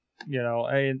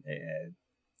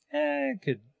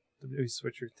we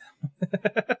switch your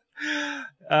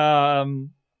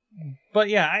but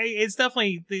yeah, it's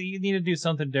definitely, you need to do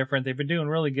something different. They've been doing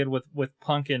really good with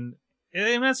Punk and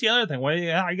that's the other thing.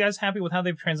 Are you guys happy with how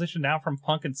they've transitioned out from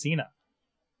Punk and Cena?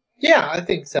 Yeah, I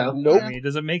think so. Nope. I mean,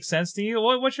 does it make sense to you?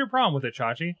 What's your problem with it,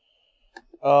 Chachi?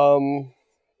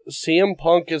 CM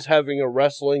Punk is having a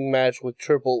wrestling match with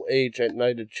Triple H at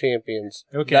Night of Champions.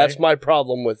 Okay. That's my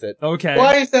problem with it. Okay.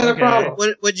 Why is that a problem?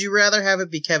 Would you rather have it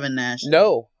be Kevin Nash?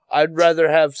 No. I'd rather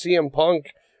have CM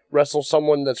Punk wrestle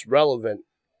someone that's relevant.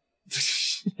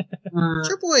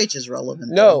 Triple H is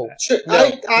relevant. No.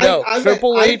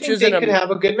 Triple H is in a... could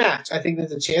have a good match. I think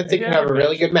there's a chance they could have a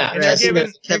really good match.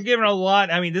 They're giving a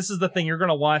lot. I mean, this is the thing. You're going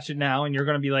to watch it now, and you're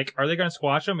going to be like, are they going to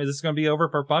squash them? Is this going to be over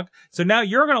for Punk? So now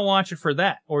you're going to watch it for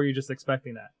that, or are you just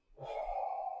expecting that?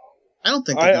 I don't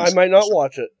think I might not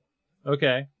watch it.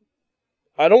 Okay.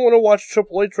 I don't want to watch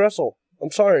Triple H wrestle.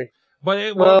 I'm sorry.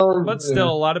 But still,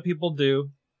 a lot of people do.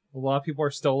 A lot of people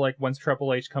are still like, when's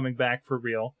Triple H coming back for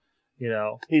real?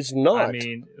 He's not. I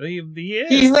mean, he is.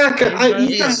 He's not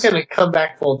going to come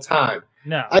back full time.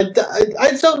 No.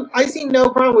 I see no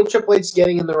problem with Triple H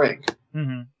getting in the ring.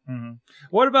 Mm-hmm. Mm-hmm.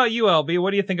 What about you, LB?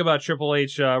 What do you think about Triple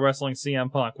H wrestling CM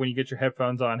Punk when you get your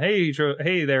headphones on? Hey,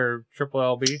 hey there, Triple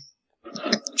LB.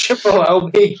 Triple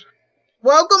LB.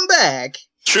 Welcome back.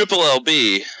 Triple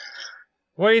LB.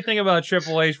 What do you think about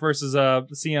Triple H versus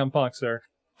CM Punk, sir?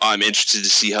 I'm interested to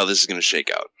see how this is going to shake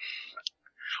out.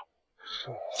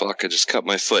 Fuck, I just cut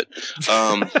my foot.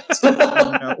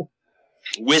 No.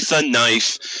 With a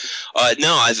knife.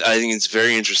 No, I think it's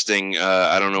very interesting.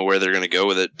 I don't know where they're going to go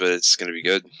with it, but it's going to be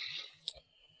good.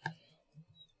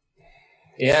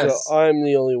 Yes. So I'm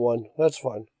the only one. That's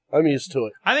fun. I'm used to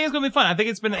it. I think it's gonna be fun. I think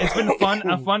it's been fun,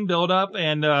 a fun build up,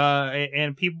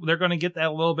 and people they're gonna get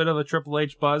that little bit of a Triple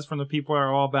H buzz from the people that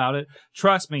are all about it.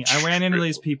 Trust me, I ran into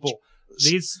these people.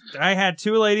 I had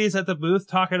two ladies at the booth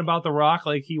talking about The Rock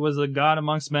like he was a god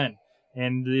amongst men,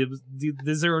 and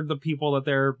these are the people that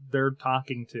they're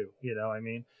talking to. You know, I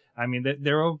mean,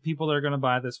 there are people that are gonna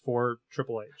buy this for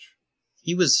Triple H.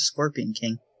 He was the Scorpion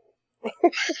King.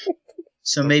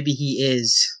 So maybe he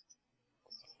is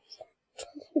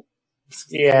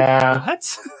Yeah.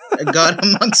 What? a god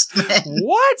amongst men.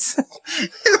 What? I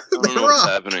don't know what's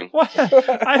happening. What?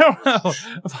 I don't know.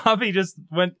 Bobby just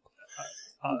went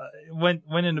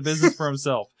into business for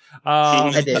himself.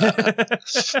 I did.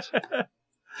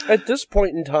 At this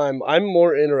point in time, I'm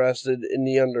more interested in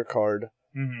the undercard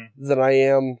than I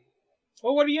am.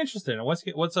 Well, what are you interested in? What's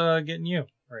getting you?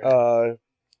 Right.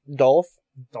 Dolph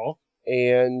Dolph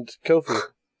and Kofi.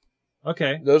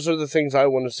 Okay. Those are the things I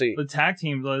want to see. The tag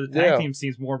team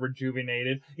seems more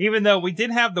rejuvenated. Even though we did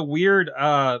have the weird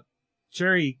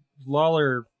Jerry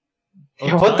Lawler.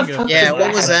 Yeah, what the fuck? Yeah,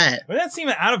 what was that? Would that seem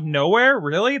out of nowhere?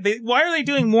 Really? Why are they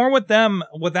doing more with them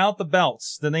without the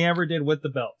belts than they ever did with the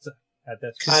belts at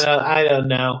this point? I don't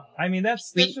know. I mean,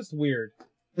 that's just weird.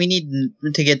 We need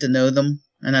to get to know them,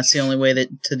 and that's the only way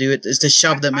to do it is to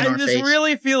shove them in our face. I just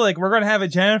really feel like we're going to have a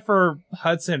Jennifer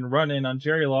Hudson run in on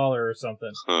Jerry Lawler or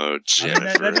something. Oh,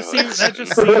 Jennifer. That just seems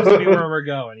to be where we're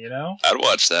going, you know? I'd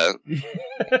watch that.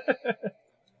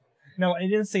 No, I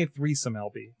didn't say threesome,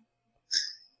 LB.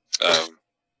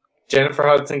 Jennifer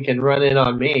Hudson can run in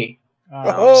on me.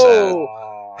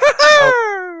 Oh!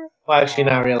 Well, actually,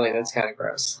 not really. That's kind of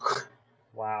gross.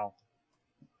 Wow.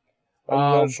 I'm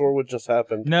not sure what just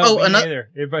happened. No, me neither.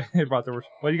 It brought the...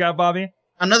 What do you got, Bobby?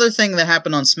 Another thing that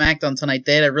happened on SmackDown tonight,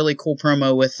 they had a really cool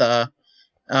promo with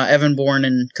Evan Bourne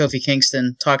and Kofi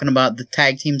Kingston talking about the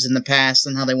tag teams in the past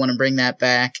and how they want to bring that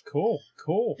back. Cool.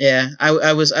 Yeah,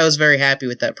 I was very happy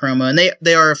with that promo, and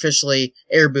they are officially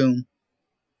Air Boom.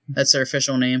 That's their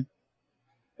official name.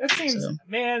 That seems,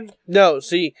 man. No,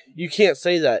 see, you can't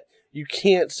say that. You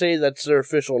can't say that's their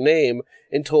official name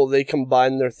until they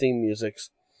combine their theme musics.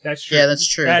 That's true. Yeah, that's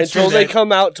true. Until they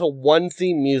come out to one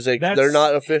theme music, they're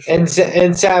not official. And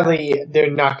sadly,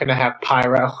 they're not going to have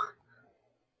pyro.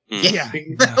 Yeah,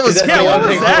 that was one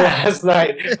thing last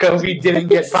night. Kofi didn't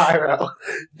get pyro.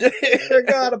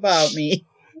 Forgot about me.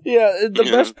 Yeah, the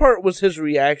best part was his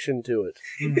reaction to it.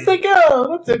 He's like,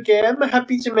 "Oh, that's okay. I'm a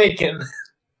happy Jamaican."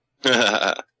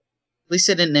 At least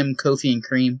they didn't name him Kofi and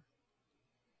Cream.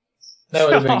 That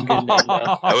would have been good.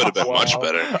 That would have been much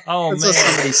better. Oh, that's what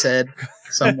somebody said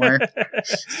somewhere.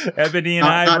 Ebony and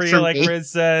Ivory, like me.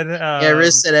 Riz said. Yeah,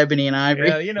 Riz said Ebony and Ivory.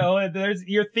 Yeah, you know,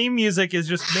 your theme music is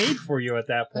just made for you at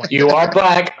that point. You are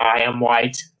black. I am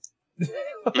white.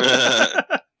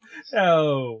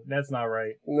 No, that's not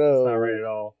right. No. That's not right at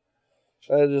all.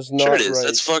 That is not sure it is. right.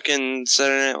 That's fucking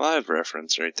Saturday Night Live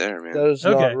reference right there, man. That is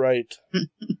not right.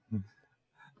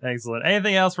 Excellent.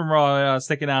 Anything else from Raw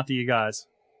sticking out to you guys?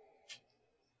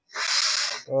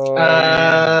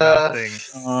 Nothing.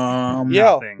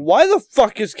 Nothing. Why the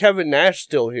fuck is Kevin Nash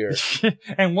still here?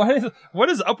 And what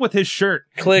is up with his shirt?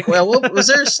 Click. Well, was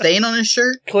there a stain on his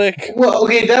shirt? Click. Well,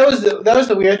 okay, that was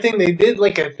the weird thing. They did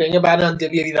like a thing about it on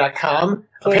WWE.com.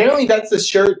 Apparently, that's the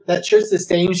shirt. That shirt's the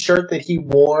same shirt that he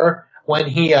wore when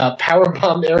he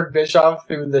powerbombed Eric Bischoff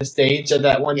through the stage at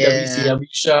that one WCW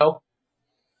show.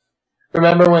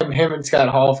 Remember when him and Scott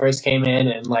Hall first came in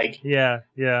and like... Yeah,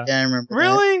 I remember.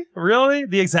 Really?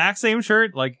 The exact same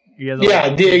shirt? Like,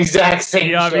 the exact same.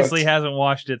 He obviously hasn't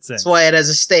washed it since. That's why it has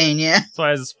a stain. Yeah. That's why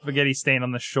it has a spaghetti stain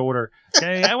on the shoulder.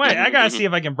 Okay, I gotta see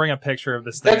if I can bring a picture of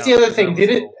this thing. That's the other thing.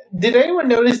 Did anyone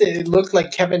notice that it looked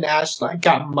like Kevin Nash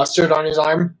got mustard on his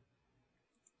arm?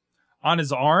 On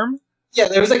his arm? Yeah,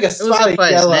 there was like a spot of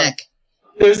yellow. His neck.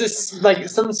 There was this like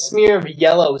some smear of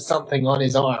yellow something on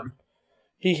his arm.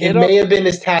 It may have been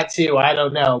his tattoo, I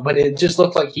don't know, but it just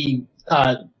looked like he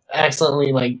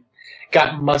accidentally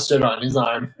got mustard on his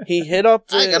arm. He hit up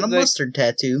I got a mustard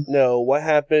tattoo. No, what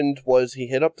happened was he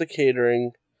hit up the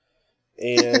catering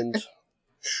and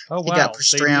Oh, wow. He got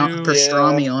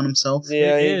pastrami on himself.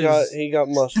 Yeah, It he got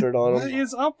mustard on What him.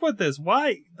 is up with this?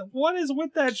 Why? What is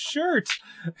with that shirt?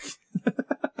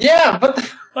 Yeah,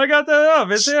 but I got that up.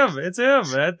 It's him. It's him.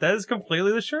 That is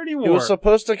completely the shirt he wore. He was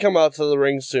supposed to come out to the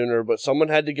ring sooner, but someone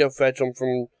had to go fetch him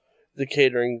from the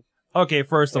catering. Okay,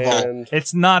 first of all,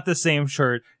 it's not the same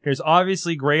shirt. There's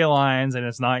obviously gray lines, and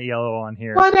it's not yellow on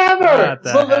here. whatever. What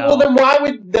the Well, then why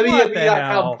would What the WWE.com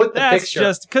hell? put the That's picture?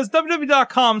 just because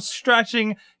WWE.com's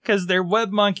stretching because they're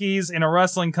web monkeys in a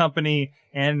wrestling company,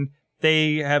 and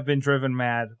they have been driven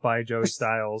mad by Joey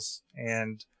Styles.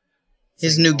 And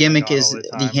His new gimmick is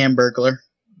the Hamburglar.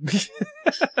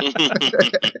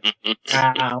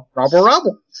 Robble,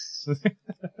 robble.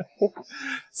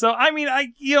 So I mean,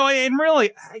 and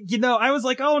really, I was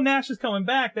like, oh, Nash is coming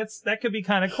back. That could be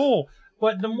kind of cool.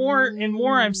 But the more and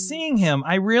more I'm seeing him,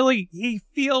 he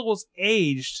feels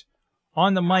aged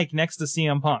on the mic next to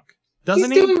CM Punk,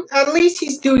 doesn't he? At least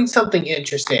he's doing something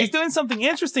interesting. He's doing something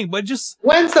interesting, but just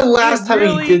when's the last time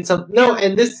really, he did something? No,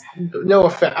 and this, no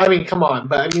offense. I mean, come on,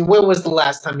 but I mean, when was the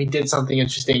last time he did something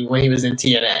interesting when he was in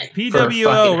TNA?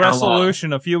 PWO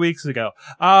Resolution a few weeks ago.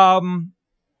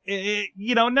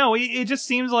 It just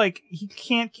seems like he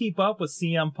can't keep up with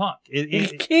CM Punk. He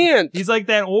can't. He's like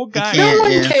that old guy. No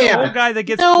one can. The old guy that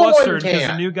gets flustered because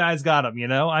the new guy's got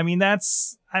him. I mean,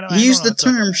 that's He used the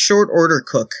term short order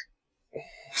cook.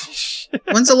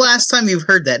 When's the last time you've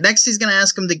heard that? Next, he's going to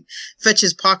ask him to fetch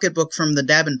his pocketbook from the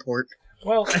Davenport.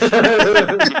 Well, I've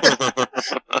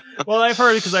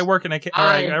heard it because I work in I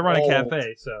run a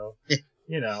cafe, so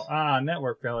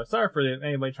network failure. Sorry for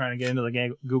anybody trying to get into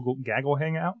the Google Gaggle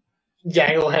Hangout.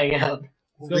 Gaggle Hangout.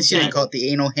 At least you didn't call it the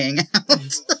anal hangout.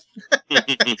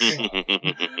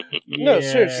 No,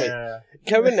 seriously.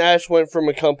 Kevin Nash went from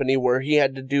a company where he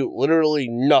had to do literally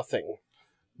nothing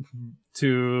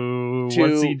to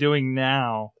what's he doing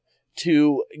now?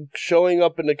 To showing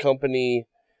up in a company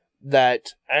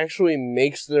that actually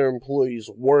makes their employees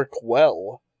work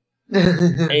well.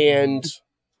 And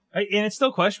it's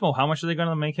still questionable. How much are they going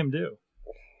to make him do?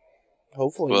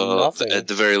 Hopefully nothing. At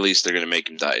the very least, they're going to make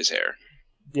him dye his hair.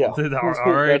 Yeah. They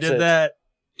already did that.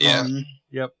 Yeah.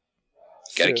 Yep.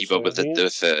 Got to keep up with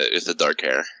the dark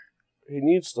hair. He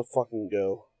needs to fucking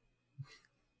go.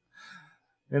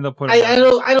 And they'll put I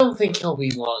don't think he'll be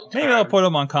long. Maybe they'll put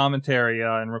him on commentary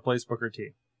and replace Booker T.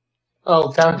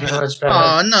 Oh, that would be much better.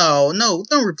 Oh no!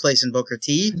 Don't replacing Booker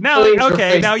T. Now,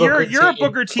 okay, now you're a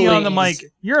Booker T on the mic.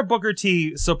 You're a Booker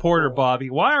T supporter, Bobby.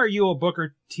 Why are you a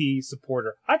Booker T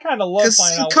supporter? I kind of love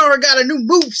finding out. Because Cara got a new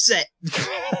moveset.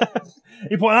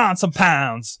 He put on some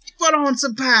pounds. That's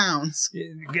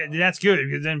good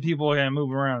because then people are gonna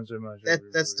move around so much.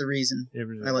 That's the reason. I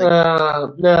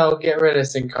like no, get rid of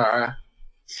Sin Cara.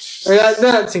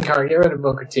 Not Sin Cara, get rid of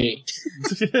Booker T.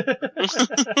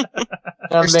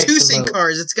 There's two Sin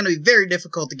Caras. It's going to be very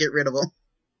difficult to get rid of them.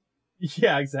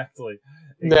 Yeah, exactly.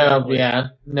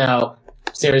 No.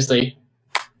 Seriously.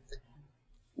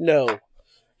 No.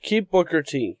 Keep Booker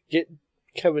T. Get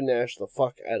Kevin Nash the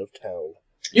fuck out of town.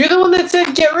 You're the one that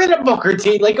said get rid of Booker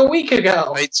T like a week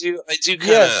ago. I do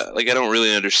kind of I don't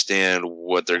really understand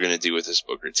what they're going to do with this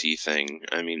Booker T thing.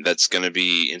 I mean, that's going to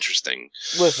be interesting.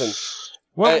 Listen.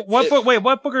 What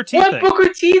Booker T thing? What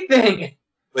Booker T thing?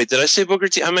 Wait, did I say Booker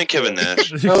T? I meant Kevin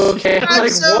Nash. Okay, I'm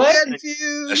so what?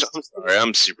 confused. I'm sorry,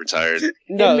 I'm super tired.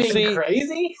 No, see,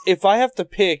 crazy? If I have to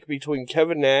pick between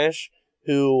Kevin Nash,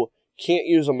 who can't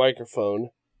use a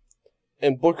microphone,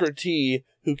 and Booker T,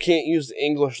 who can't use the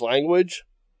English language,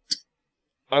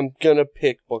 I'm gonna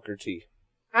pick Booker T.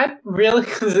 I really,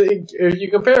 if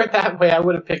you compare it that way, I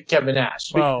would have picked Kevin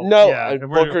Nash. No,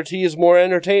 Booker T is more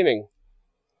entertaining.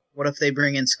 What if they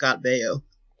bring in Scott Baio?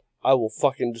 I will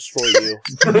fucking destroy you.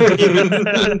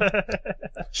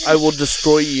 I will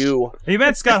destroy you. He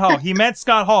meant Scott Hall.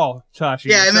 Chachi.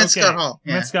 Yeah, I meant Scott Hall.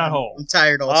 He meant Scott Hall. I'm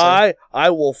tired also. I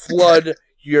will flood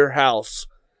your house.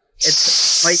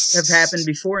 It might have happened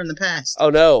before in the past. Oh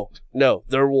no.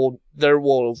 There will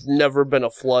never been a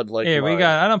flood like Hey, mine. we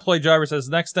got unemployed driver says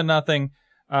next to nothing.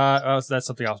 So that's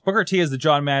something else. Booker T is the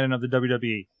John Madden of the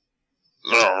WWE.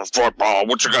 Football,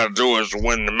 what you gotta do is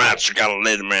win the match. You gotta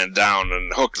lay the man down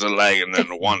and hook the leg, and then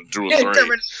 1, 2, 3.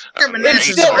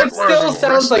 It still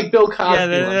sounds like Bill Cosby. Yeah,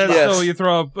 that's still you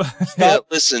throw up. Yeah,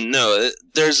 listen, no,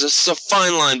 there's a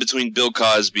fine line between Bill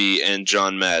Cosby and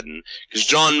John Madden, because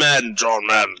John Madden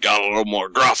got a little more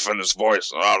gruff in his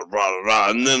voice,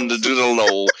 and then to do the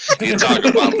low, you talk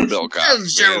about Bill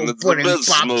Cosby, and it's a bit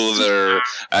smoother,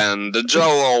 and the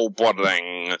Jello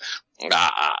pudding.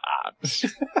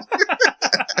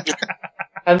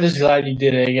 I'm just glad you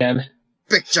did it again.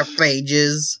 Picture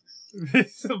pages.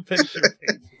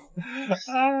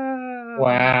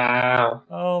 Wow.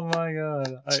 Oh my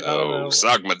god. I don't So, know.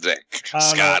 suck my dick. I don't know.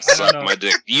 Scott, I don't suck know. my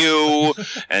dick. You,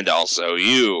 and also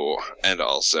you, and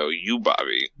also you,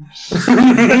 Bobby. With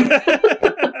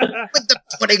the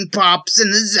pudding pops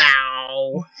and the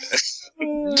zow.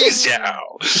 Yeah.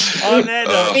 On that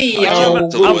note, I can't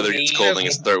wait till the weather gets cold and I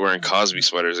can start wearing Cosby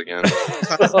sweaters again.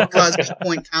 Cosby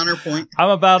point, counterpoint. I'm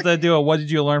about to do a what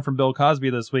did you learn from Bill Cosby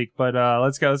this week, but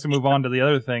let's move on to the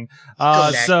other thing.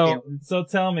 So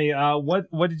tell me,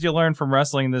 what did you learn from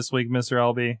wrestling this week, Mr.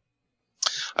 LB?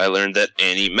 I learned that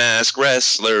any masked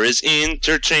wrestler is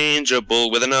interchangeable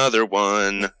with another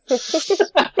one.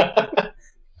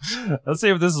 Let's see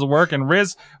if this is working.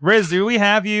 Riz, do we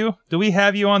have you? Do we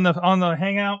have you on the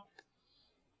hangout?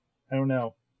 I don't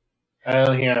know. I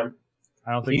don't hear him.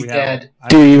 I don't think He's we have dead. him.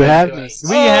 Do you have me?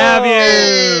 We have you.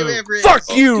 Hey, we have Riz. Fuck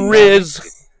you,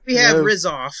 Riz. We have No. Riz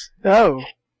off. Oh,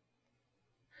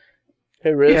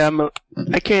 Hey, Riz. yeah.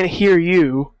 I can't hear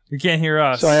you, You can't hear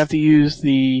us. so I have to use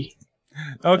the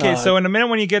Okay, so in a minute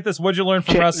when you get this, what'd you learn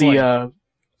from wrestling?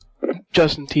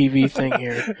 Justin TV thing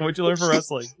here. What'd you learn from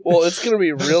wrestling? Well, it's gonna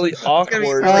be really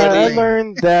awkward. I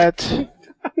learned that.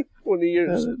 One of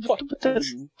yours.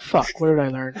 Fuck. What did I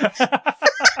learn?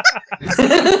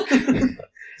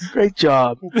 Great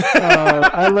job.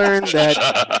 I learned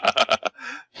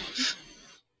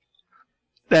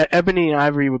that Ebony and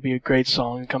Ivory would be a great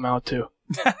song to come out to.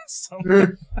 Thanks a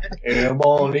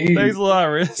lot,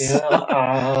 Riz.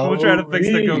 We'll try to fix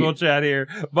the Google chat here.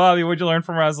 Bobby, what'd you learn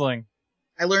from wrestling?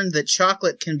 I learned that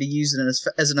chocolate can be used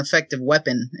as an effective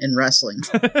weapon in wrestling.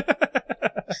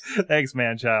 Thanks,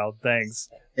 man-child. Thanks.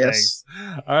 Yes.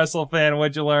 Thanks. Wrestlefan,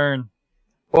 what'd you learn?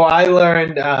 Well, I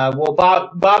learned.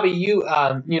 Bobby, you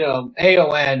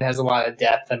AON has a lot of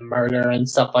death and murder and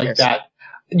stuff like that.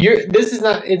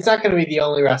 It's not going to be the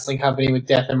only wrestling company with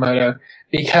death and murder,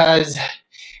 because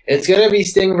it's going to be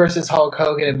Sting versus Hulk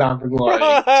Hogan and Bound for Glory,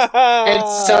 and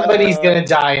somebody's going to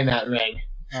die in that ring.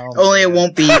 Only it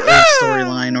won't be a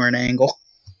storyline or an angle.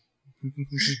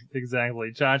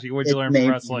 Exactly. Chachi, what'd you learn from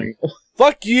wrestling?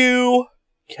 Fuck you,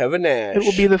 Kevin Nash. It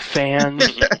will be the fans.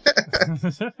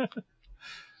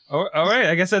 All right,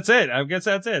 I guess that's it.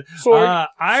 Sorg,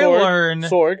 I learned.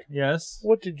 Sorg. Yes.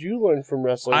 What did you learn from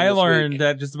wrestling? I this learned week?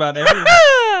 that just about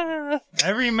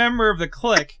every member of the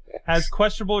clique has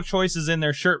questionable choices in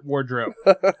their shirt wardrobe.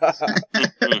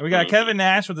 We got Kevin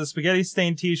Nash with a spaghetti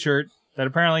stained T-shirt that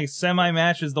apparently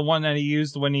semi-matches the one that he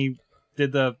used when he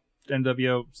did the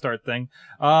NWO start thing.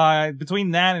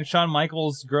 Between that and Shawn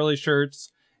Michaels' girly shirts,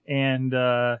 and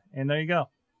there you go.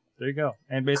 There you go.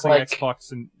 And basically X-Pac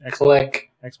and X-Pac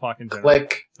in general.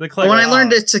 The click. When I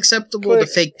learned it's acceptable to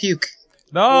fake puke.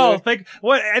 No, fake.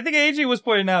 What I think AJ was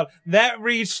pointing out, that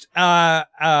reached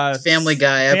Family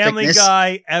Guy Family epicness.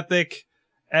 Guy epic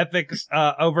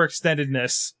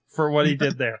overextendedness for what he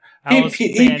did there. That was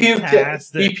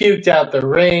fantastic. He puked out the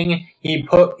ring. He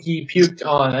puked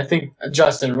on, I think,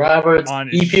 Justin Roberts.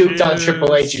 He puked on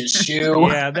Triple H's shoe.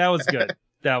 Yeah, that was good.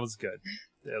 That was good.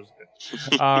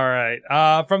 All right.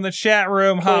 From the chat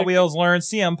room, Hot Wheels learned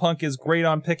CM Punk is great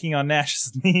on picking on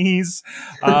Nash's knees.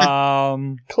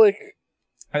 Click.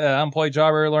 Employee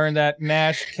Jobber learned that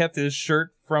Nash kept his shirt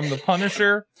from the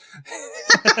Punisher.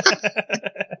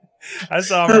 I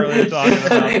saw him earlier talking about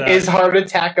that. His heart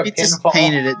attack of He just pinfall.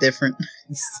 painted it different.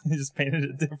 He just painted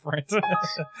it different.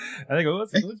 I think who's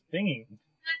pinging?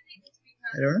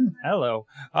 I don't know. Hello.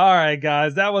 All right,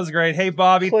 guys, that was great. Hey,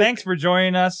 Bobby, thanks for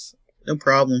joining us. No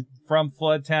problem. From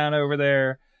Floodtown over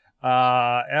there.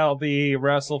 LB,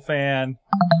 Wrestlefan.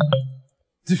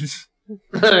 He's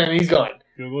gone.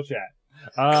 Google chat.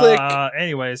 Click.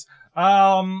 Anyways,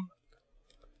 hey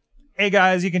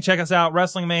guys, you can check us out.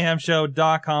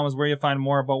 WrestlingMayhemShow.com is where you find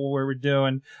more about what we're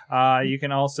doing. You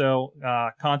can also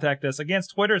contact us.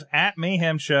 Against Twitter's at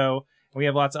Mayhem Show. We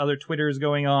have lots of other Twitters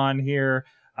going on here.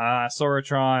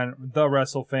 Sorgatron, The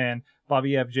Wrestlefan,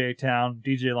 Bobby FJ Town,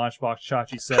 DJLunchbox,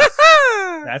 Chachi says.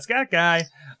 That's that guy.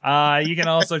 You can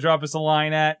also drop us a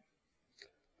line at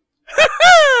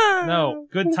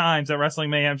good times at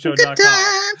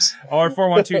WrestlingMayhemShow.com or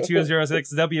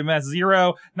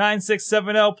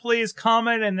 412-206-WMS09670. Please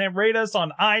comment and then rate us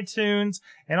on iTunes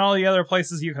and all the other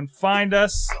places you can find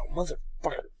us.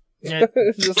 Motherfucker. Yeah.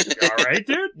 All right,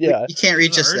 dude. Yeah. You can't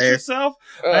reach us there. Yourself.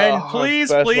 And please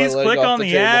bash my leg click off on the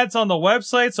the table. ads on the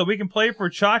website so we can play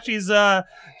for Chachi's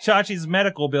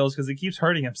medical bills because he keeps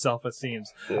hurting himself, it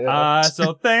seems. Yeah.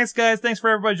 So thanks, guys. Thanks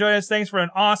for everybody joining us. Thanks for an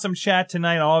awesome chat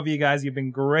tonight. All of you guys, you've been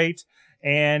great.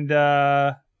 And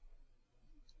yeah.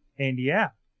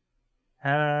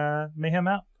 Mayhem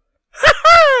out.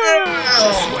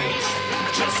 Just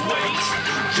wait. Just wait,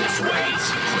 just wait,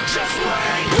 just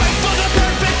wait. Wait for the